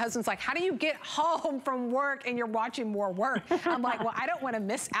Live. My husband's like, how do you get home from work and you're watching more work? I'm like, well, I don't want to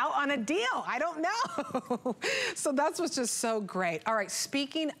miss out on a deal. I don't know. So that's what's just so great. All right,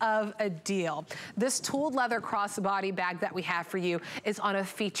 speaking of a deal, this tooled leather crossbody bag that we have for you is on a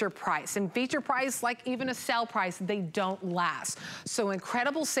feature price. And feature price, like even a sale price, they don't last. So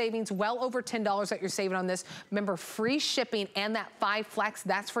incredible savings, well over $10 that you're saving on this. Remember, free shipping and that 5 flex,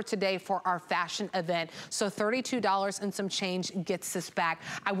 that's for today for our fashion event. So $32 and some change gets this back.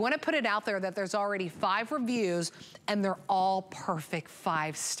 I want to put it out there that there's already 5 reviews and they're all perfect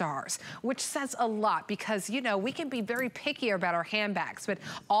 5 stars, which says a lot because, you know, we can be very picky about our handbags, but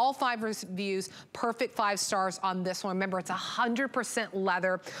all 5 reviews, perfect 5 stars on this one. Remember, it's 100%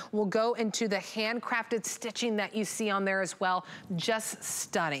 leather. We'll go into the handcrafted stitching that you see on there as well. Just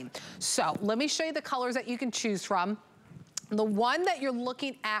stunning. So let me show you the colors that you can choose from. The one that you're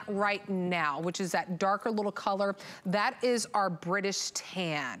looking at right now, which is that darker little color, that is our British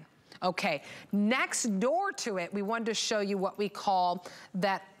tan. Okay, next door to it, we wanted to show you what we call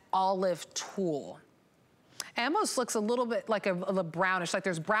that olive tulle. It almost looks a little bit like a brownish, like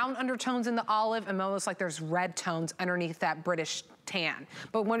there's brown undertones in the olive and almost like there's red tones underneath that British tan.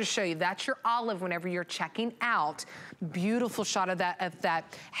 But I want to show you, that's your olive whenever you're checking out. Beautiful shot of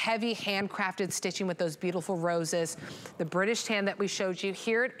that heavy handcrafted stitching with those beautiful roses. The British tan that we showed you,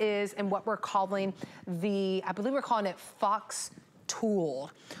 here it is in what we're calling the, I believe we're calling it Fox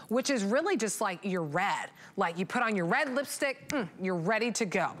Tulle, which is really just like your red. Like you put on your red lipstick, you're ready to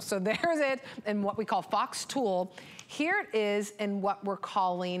go. So there's it in what we call Fox Tulle. Here it is in what we're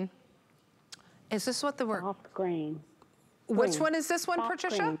calling, is this what the word? Soft green. Which one is this one, Soft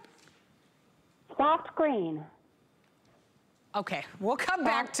Patricia? green. Soft green. Okay, we'll come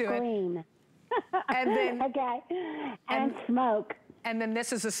back to green. it. And then, okay, and smoke. And then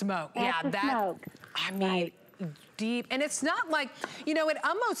this is a smoke. That's yeah, that, smoke. I mean, deep. And it's not like, you know,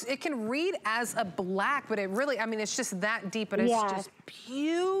 it can read as a black, but it really, I mean, it's just that deep, but it's just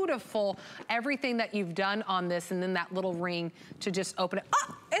beautiful. Everything that you've done on this, and then that little ring to just open it.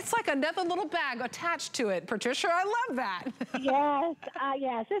 Oh, it's like another little bag attached to it. Patricia, I love that. Yes,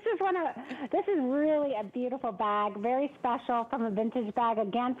 yes. This is really a beautiful bag, very special from a vintage bag,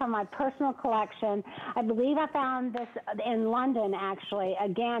 again, from my personal collection. I believe I found this in London, actually,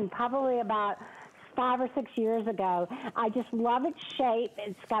 again, probably about 5 or 6 years ago. I just love its shape.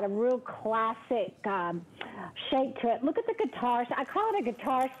 It's got a real classic shape to it. Look at the guitar. I call it a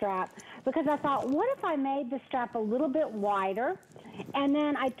guitar strap because I thought, what if I made the strap a little bit wider? And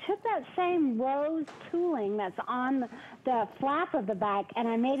then I took that same rose tooling that's on the flap of the back and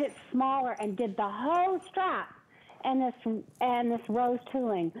I made it smaller and did the whole strap and this rose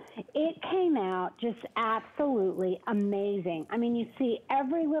tooling. It came out just absolutely amazing. I mean, you see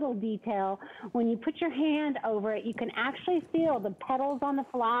every little detail. When you put your hand over it, you can actually feel the petals on the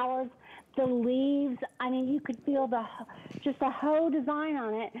flowers, the leaves. I mean, you could feel just the whole design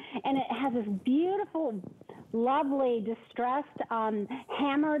on it. And it has this beautiful, lovely, distressed,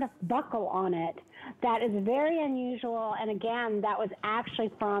 hammered buckle on it that is very unusual. And again, that was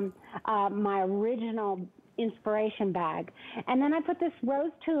actually from my original inspiration bag. And then I put this rose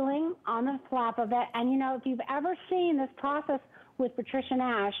tooling on the flap of it. And you know, if you've ever seen this process with Patricia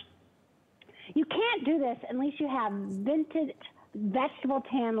Nash, you can't do this unless you have vintage vegetable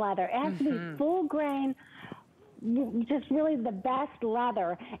tan leather. It has to be full grain, just really the best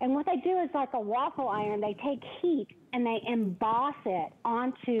leather. And what they do is like a waffle iron. They take heat and they emboss it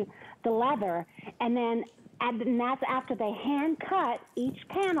onto the leather. And that's after they hand cut each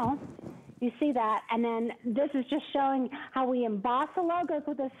panel You see that? And then this is just showing how we emboss the logos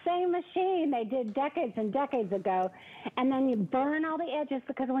with the same machine they did decades and decades ago. And then you burn all the edges,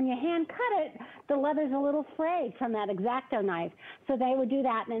 because when you hand cut it, the leather's a little frayed from that X-Acto knife. So they would do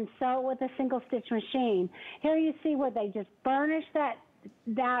that and then sew it with a single stitch machine. Here you see where they just burnish that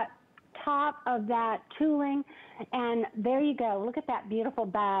top of that tooling, and there you go. Look at that beautiful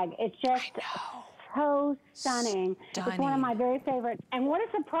bag. It's just so stunning. It's one of my very favorites. And what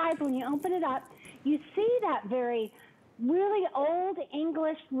a surprise when you open it up, you see that really old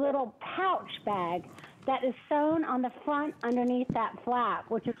English little pouch bag that is sewn on the front underneath that flap,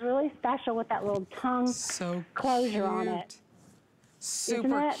 which is really special with that little tongue closure on it.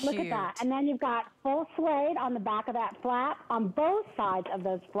 Super cute. Look at that. And then you've got full suede on the back of that flap. On both sides of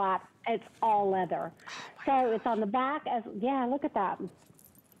those flaps, it's all leather. So it's on the back as, look at that.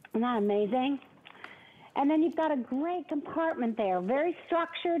 Isn't that amazing? And then you've got a great compartment there, very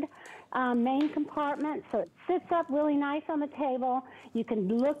structured main compartment, so it sits up really nice on the table. You can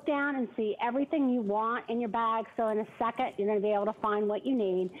look down and see everything you want in your bag, so in a second you're going to be able to find what you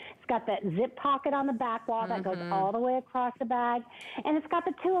need. It's got that zip pocket on the back wall that goes all the way across the bag, and it's got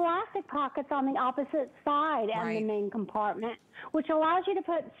the two elastic pockets on the opposite side and the main compartment, which allows you to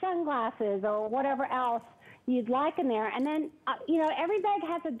put sunglasses or whatever else you'd like in there. And then, every bag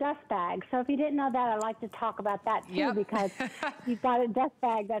has a dust bag. So if you didn't know that, I'd like to talk about that too, because you've got a dust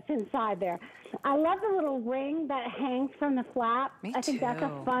bag that's inside there. I love the little ring that hangs from the flap. I think that's a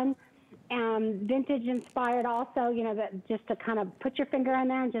fun, vintage inspired also, that just to kind of put your finger in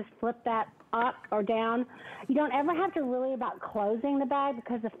there and just flip that up or down. You don't ever have to worry about closing the bag,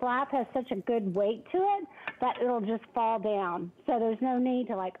 because the flap has such a good weight to it that it'll just fall down. So there's no need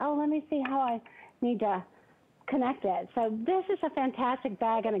to let me see how I need to connect it. So this is a fantastic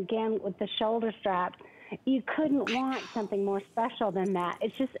bag, and again with the shoulder strap, you couldn't want something more special than that.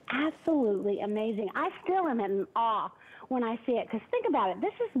 It's just absolutely amazing. I still am in awe when I see it, because think about it.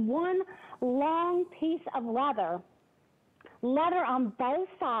 This is one long piece of leather on both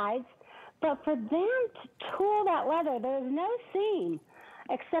sides, but for them to tool that leather, there's no seam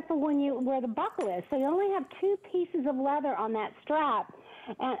except for where the buckle is. So you only have two pieces of leather on that strap.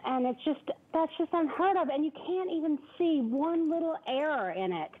 And that's just unheard of, and you can't even see one little error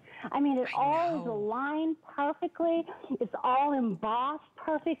in it. I mean, it all is aligned perfectly. It's all embossed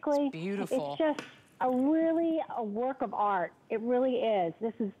perfectly. It's beautiful. It's just a work of art. It really is.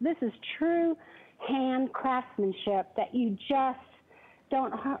 This is true hand craftsmanship that you just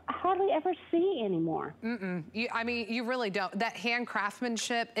don't hardly ever see anymore. You really don't. That hand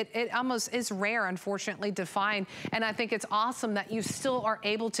craftsmanship, it almost is rare, unfortunately, to find. And I think it's awesome that you still are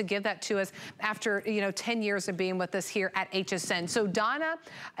able to give that to us after, 10 years of being with us here at HSN. So Donna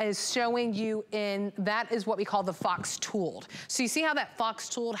is showing you that is what we call the fox tooled. So you see how that fox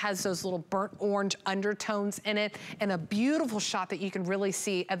tooled has those little burnt orange undertones in it, and a beautiful shot that you can really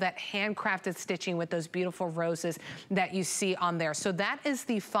see of that handcrafted stitching with those beautiful roses that you see on there. So that is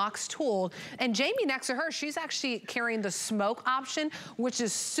the fox tool. And Jamie next to her, she's actually carrying the smoke option, which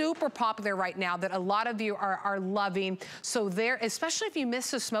is super popular right now that a lot of you are loving. So there, especially if you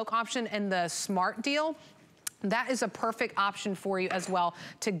miss the smoke option and the smart deal, that is a perfect option for you as well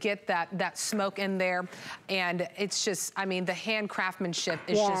to get that smoke in there. And it's just, the hand craftsmanship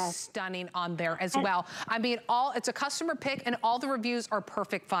is just stunning on there as well. It's a customer pick, and all the reviews are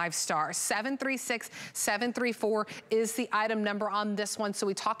perfect 5 stars. 736-734 is the item number on this one. So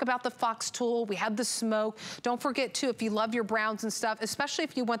we talk about the fox tool, we have the smoke. Don't forget too, if you love your browns and stuff, especially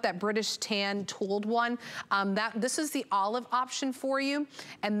if you want that British tan tooled one, this is the olive option for you.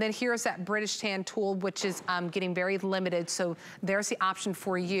 And then here's that British tan tool, which is getting very limited, so there's the option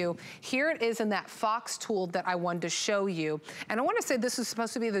for you. Here it is in that fox tool that I wanted to show you. And I want to say this is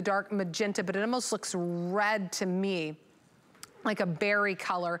supposed to be the dark magenta, but it almost looks red to me, like a berry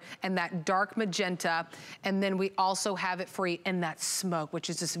color, and that dark magenta. And then we also have it for you in that smoke,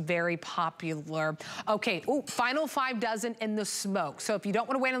 which is just very popular. Okay, final 5 dozen in the smoke. So if you don't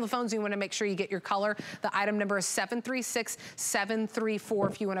want to wait on the phones, you want to make sure you get your color. The item number is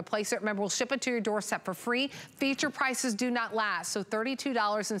 736-734 if you want to place it. Remember, we'll ship it to your doorstep for free. Feature prices do not last, so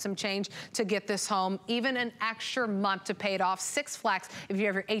 $32 and some change to get this home. Even an extra month to pay it off. 6 flex if you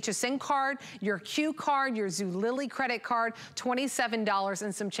have your HSN card, your Q card, your Zulily credit card, $27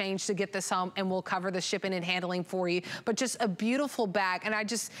 and some change to get this home, and we'll cover the shipping and handling for you. But just a beautiful bag, and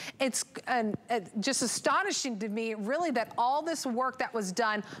it's just astonishing to me, really, that all this work that was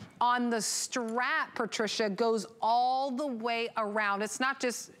done on the strap, Patricia, goes all the way around. It's not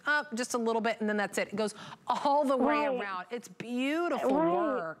just a little bit and then that's it. It goes all the way around. It's beautiful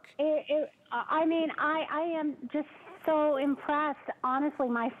work. I am just so impressed, honestly,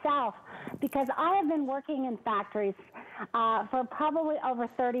 myself, because I have been working in factories for probably over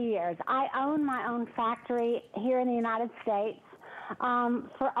 30 years. I own my own factory here in the United States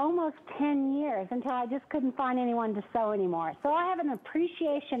for almost 10 years until I just couldn't find anyone to sew anymore. So I have an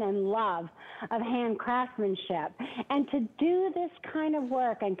appreciation and love of hand craftsmanship. And to do this kind of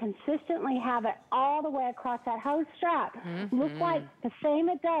work and consistently have it all the way across that hose strap look like the same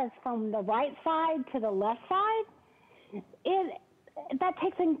it does from the right side to the left side, that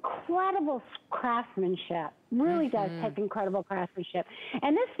takes incredible craftsmanship. Really does take incredible craftsmanship.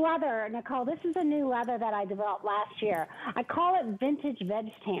 And this leather, Nicole, this is a new leather that I developed last year. I call it vintage veg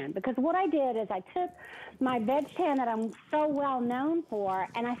tan because what I did is I took my veg tan that I'm so well known for,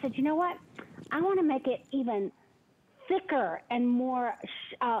 and I said, you know what? I want to make it even thicker and more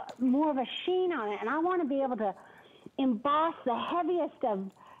of a sheen on it, and I want to be able to emboss the heaviest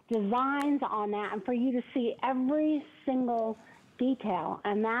of designs on that and for you to see every single detail,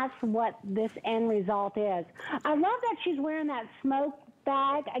 and that's what this end result is. I love that she's wearing that smoke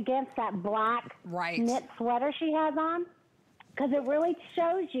bag against that black knit sweater she has on, because it really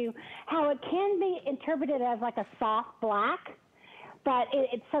shows you how it can be interpreted as like a soft black, but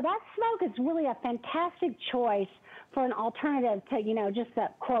so that smoke is really a fantastic choice for an alternative to, you know, just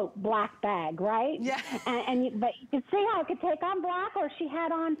that, quote, black bag, right? Yeah. But you can see how it could take on black, or if she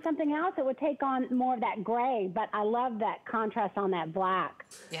had on something else, it would take on more of that gray. But I love that contrast on that black.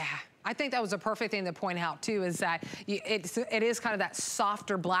 Yeah. I think that was a perfect thing to point out too, is that it is kind of that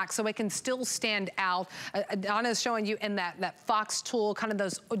softer black, so it can still stand out. Donna's showing you in that fox tulle, kind of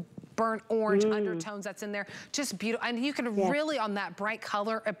those burnt orange undertones that's in there, just beautiful. And you can really, on that bright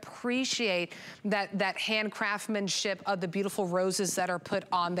color, appreciate that hand craftsmanship of the beautiful roses that are put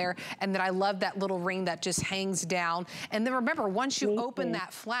on there. And then I love that little ring that just hangs down. And then remember, once you open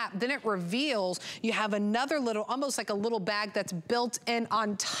that flap, then it reveals you have another little, almost like a little bag that's built in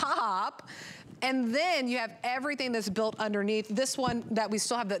on top. And then you have everything that's built underneath. This one that we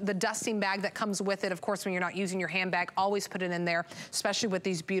still have, the dusting bag that comes with it. Of course, when you're not using your handbag, always put it in there, especially with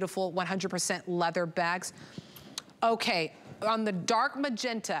these beautiful 100% leather bags. Okay, on the dark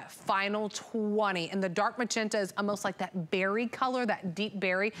magenta, final 20. And the dark magenta is almost like that berry color, that deep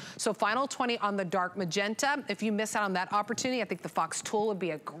berry. So final 20 on the dark magenta. If you miss out on that opportunity, I think the fox tulle would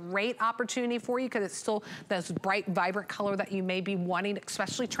be a great opportunity for you, because it's still this bright, vibrant color that you may be wanting,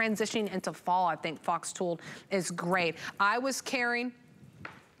 especially transitioning into fall. I think fox tulle is great. I was carrying,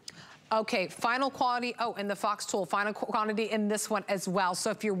 okay, final quality, and the fox tulle, final quantity in this one as well. So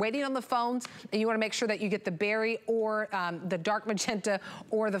if you're waiting on the phones and you wanna make sure that you get the berry or the dark magenta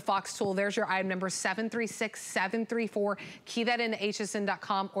or the fox tulle, there's your item number 736734. Key that into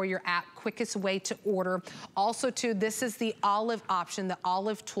hsn.com or your app, quickest way to order. Also too, this is the olive option, the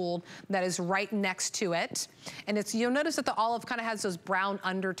olive tulle that is right next to it. And you'll notice that the olive kind of has those brown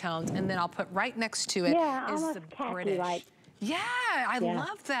undertones, and then I'll put right next to it is the British. Yeah, I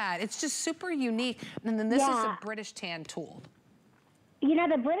love that. It's just super unique. And then this is a British tan tulle. You know,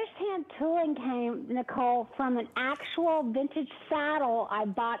 the British tan tooling came, Nicole, from an actual vintage saddle I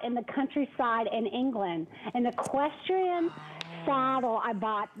bought in the countryside in England. An equestrian saddle I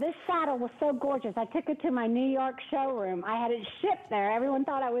bought. This saddle was so gorgeous. I took it to my New York showroom. I had it shipped there. Everyone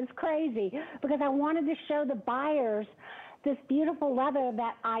thought I was crazy because I wanted to show the buyers this beautiful leather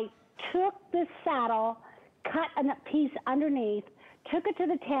that I took this saddle, cut a piece underneath, took it to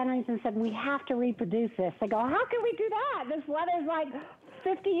the tanneries and said, we have to reproduce this. They go, how can we do that? This leather's like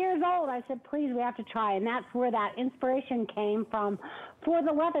 50 years old. I said, please, we have to try. And that's where that inspiration came from for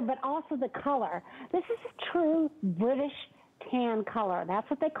the leather, but also the color. This is a true British tan color. That's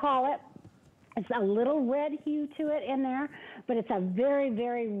what they call it. It's a little red hue to it in there, but it's a very,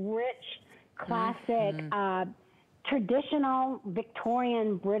 very rich, classic, traditional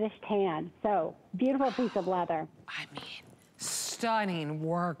Victorian British tan. So beautiful piece of leather. I mean, stunning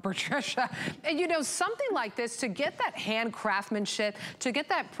work, Patricia. And you know, something like this, to get that hand craftsmanship, to get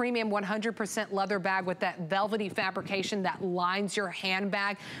that premium 100% leather bag with that velvety fabrication that lines your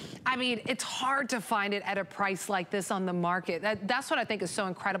handbag, I mean, it's hard to find it at a price like this on the market. That's what I think is so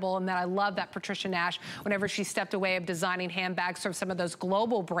incredible, and that I love that Patricia Nash, whenever she stepped away of designing handbags from some of those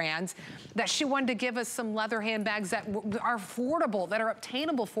global brands, that she wanted to give us some leather handbags that are affordable, that are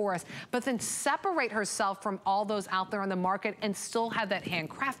obtainable for us, but then separate herself from all those out there on the market and still have that hand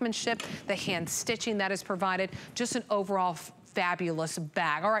craftsmanship, the hand stitching that is provided, just an overall fabulous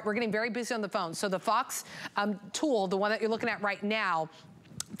bag. All right, we're getting very busy on the phone. So the fox tulle, the one that you're looking at right now,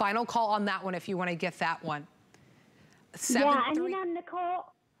 final call on that one if you want to get that one. Yeah, and you know, Nicole,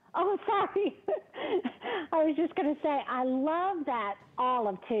 oh, sorry. I was just going to say, I love that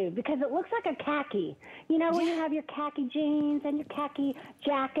olive, too, because it looks like a khaki. You know, when you have your khaki jeans and your khaki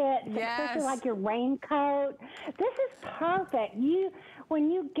jackets, especially like your raincoat. This is perfect. When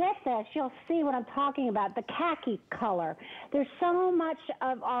you get this, you'll see what I'm talking about, the khaki color. There's so much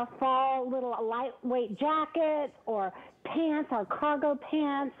of our fall little lightweight jackets or pants, or cargo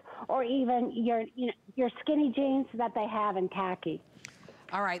pants, or even your skinny jeans that they have in khaki.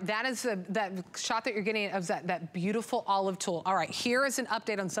 All right, that is that shot that you're getting of that beautiful olive tulle. All right, here is an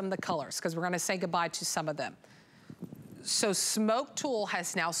update on some of the colors, because we're gonna say goodbye to some of them. So smoke tulle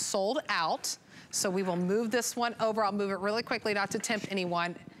has now sold out. So we will move this one over. I'll move it really quickly, not to tempt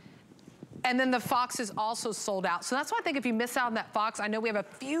anyone. And then the fox is also sold out. So that's why I think if you miss out on that fox, I know we have a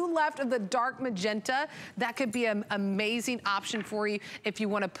few left of the dark magenta. That could be an amazing option for you if you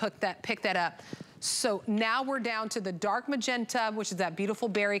want to pick that up. So now we're down to the dark magenta, which is that beautiful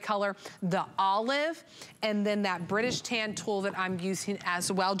berry color, the olive, and then that British tan tulle that I'm using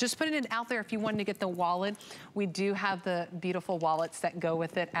as well. Just putting it out there if you wanted to get the wallet. We do have the beautiful wallets that go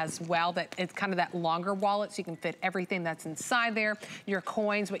with it as well. That it's kind of that longer wallet, so you can fit everything that's inside there, your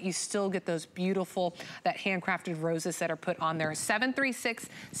coins, but you still get those beautiful, that handcrafted roses that are put on there.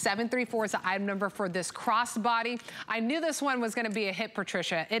 736-734 is the item number for this crossbody. I knew this one was gonna be a hit,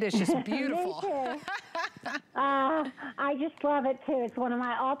 Patricia. It is just beautiful. I just love it too. It's one of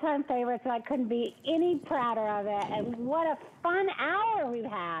my all-time favorites, and I couldn't be any prouder of it. And what a fun hour we've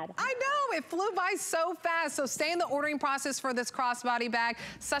had. I know, it flew by so fast. So stay in the ordering process for this crossbody bag.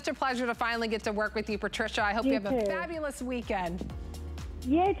 Such a pleasure to finally get to work with you, Patricia. I hope you have a fabulous weekend.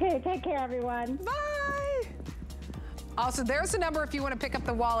 You too. Take care, everyone. Bye. Also, there's the number if you want to pick up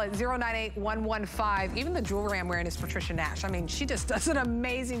the wallet, 098115. Even the jewelry I'm wearing is Patricia Nash. I mean, she just does an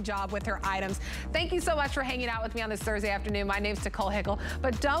amazing job with her items. Thank you so much for hanging out with me on this Thursday afternoon. My name's Nicole Hickle,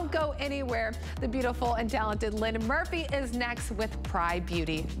 but don't go anywhere. The beautiful and talented Lynn Murphy is next with Pride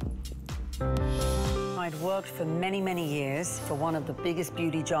Beauty. I'd worked for many, many years for one of the biggest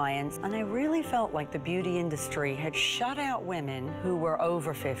beauty giants, and I really felt like the beauty industry had shut out women who were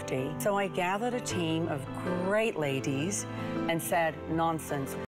over 50. So I gathered a team of great ladies and said, nonsense.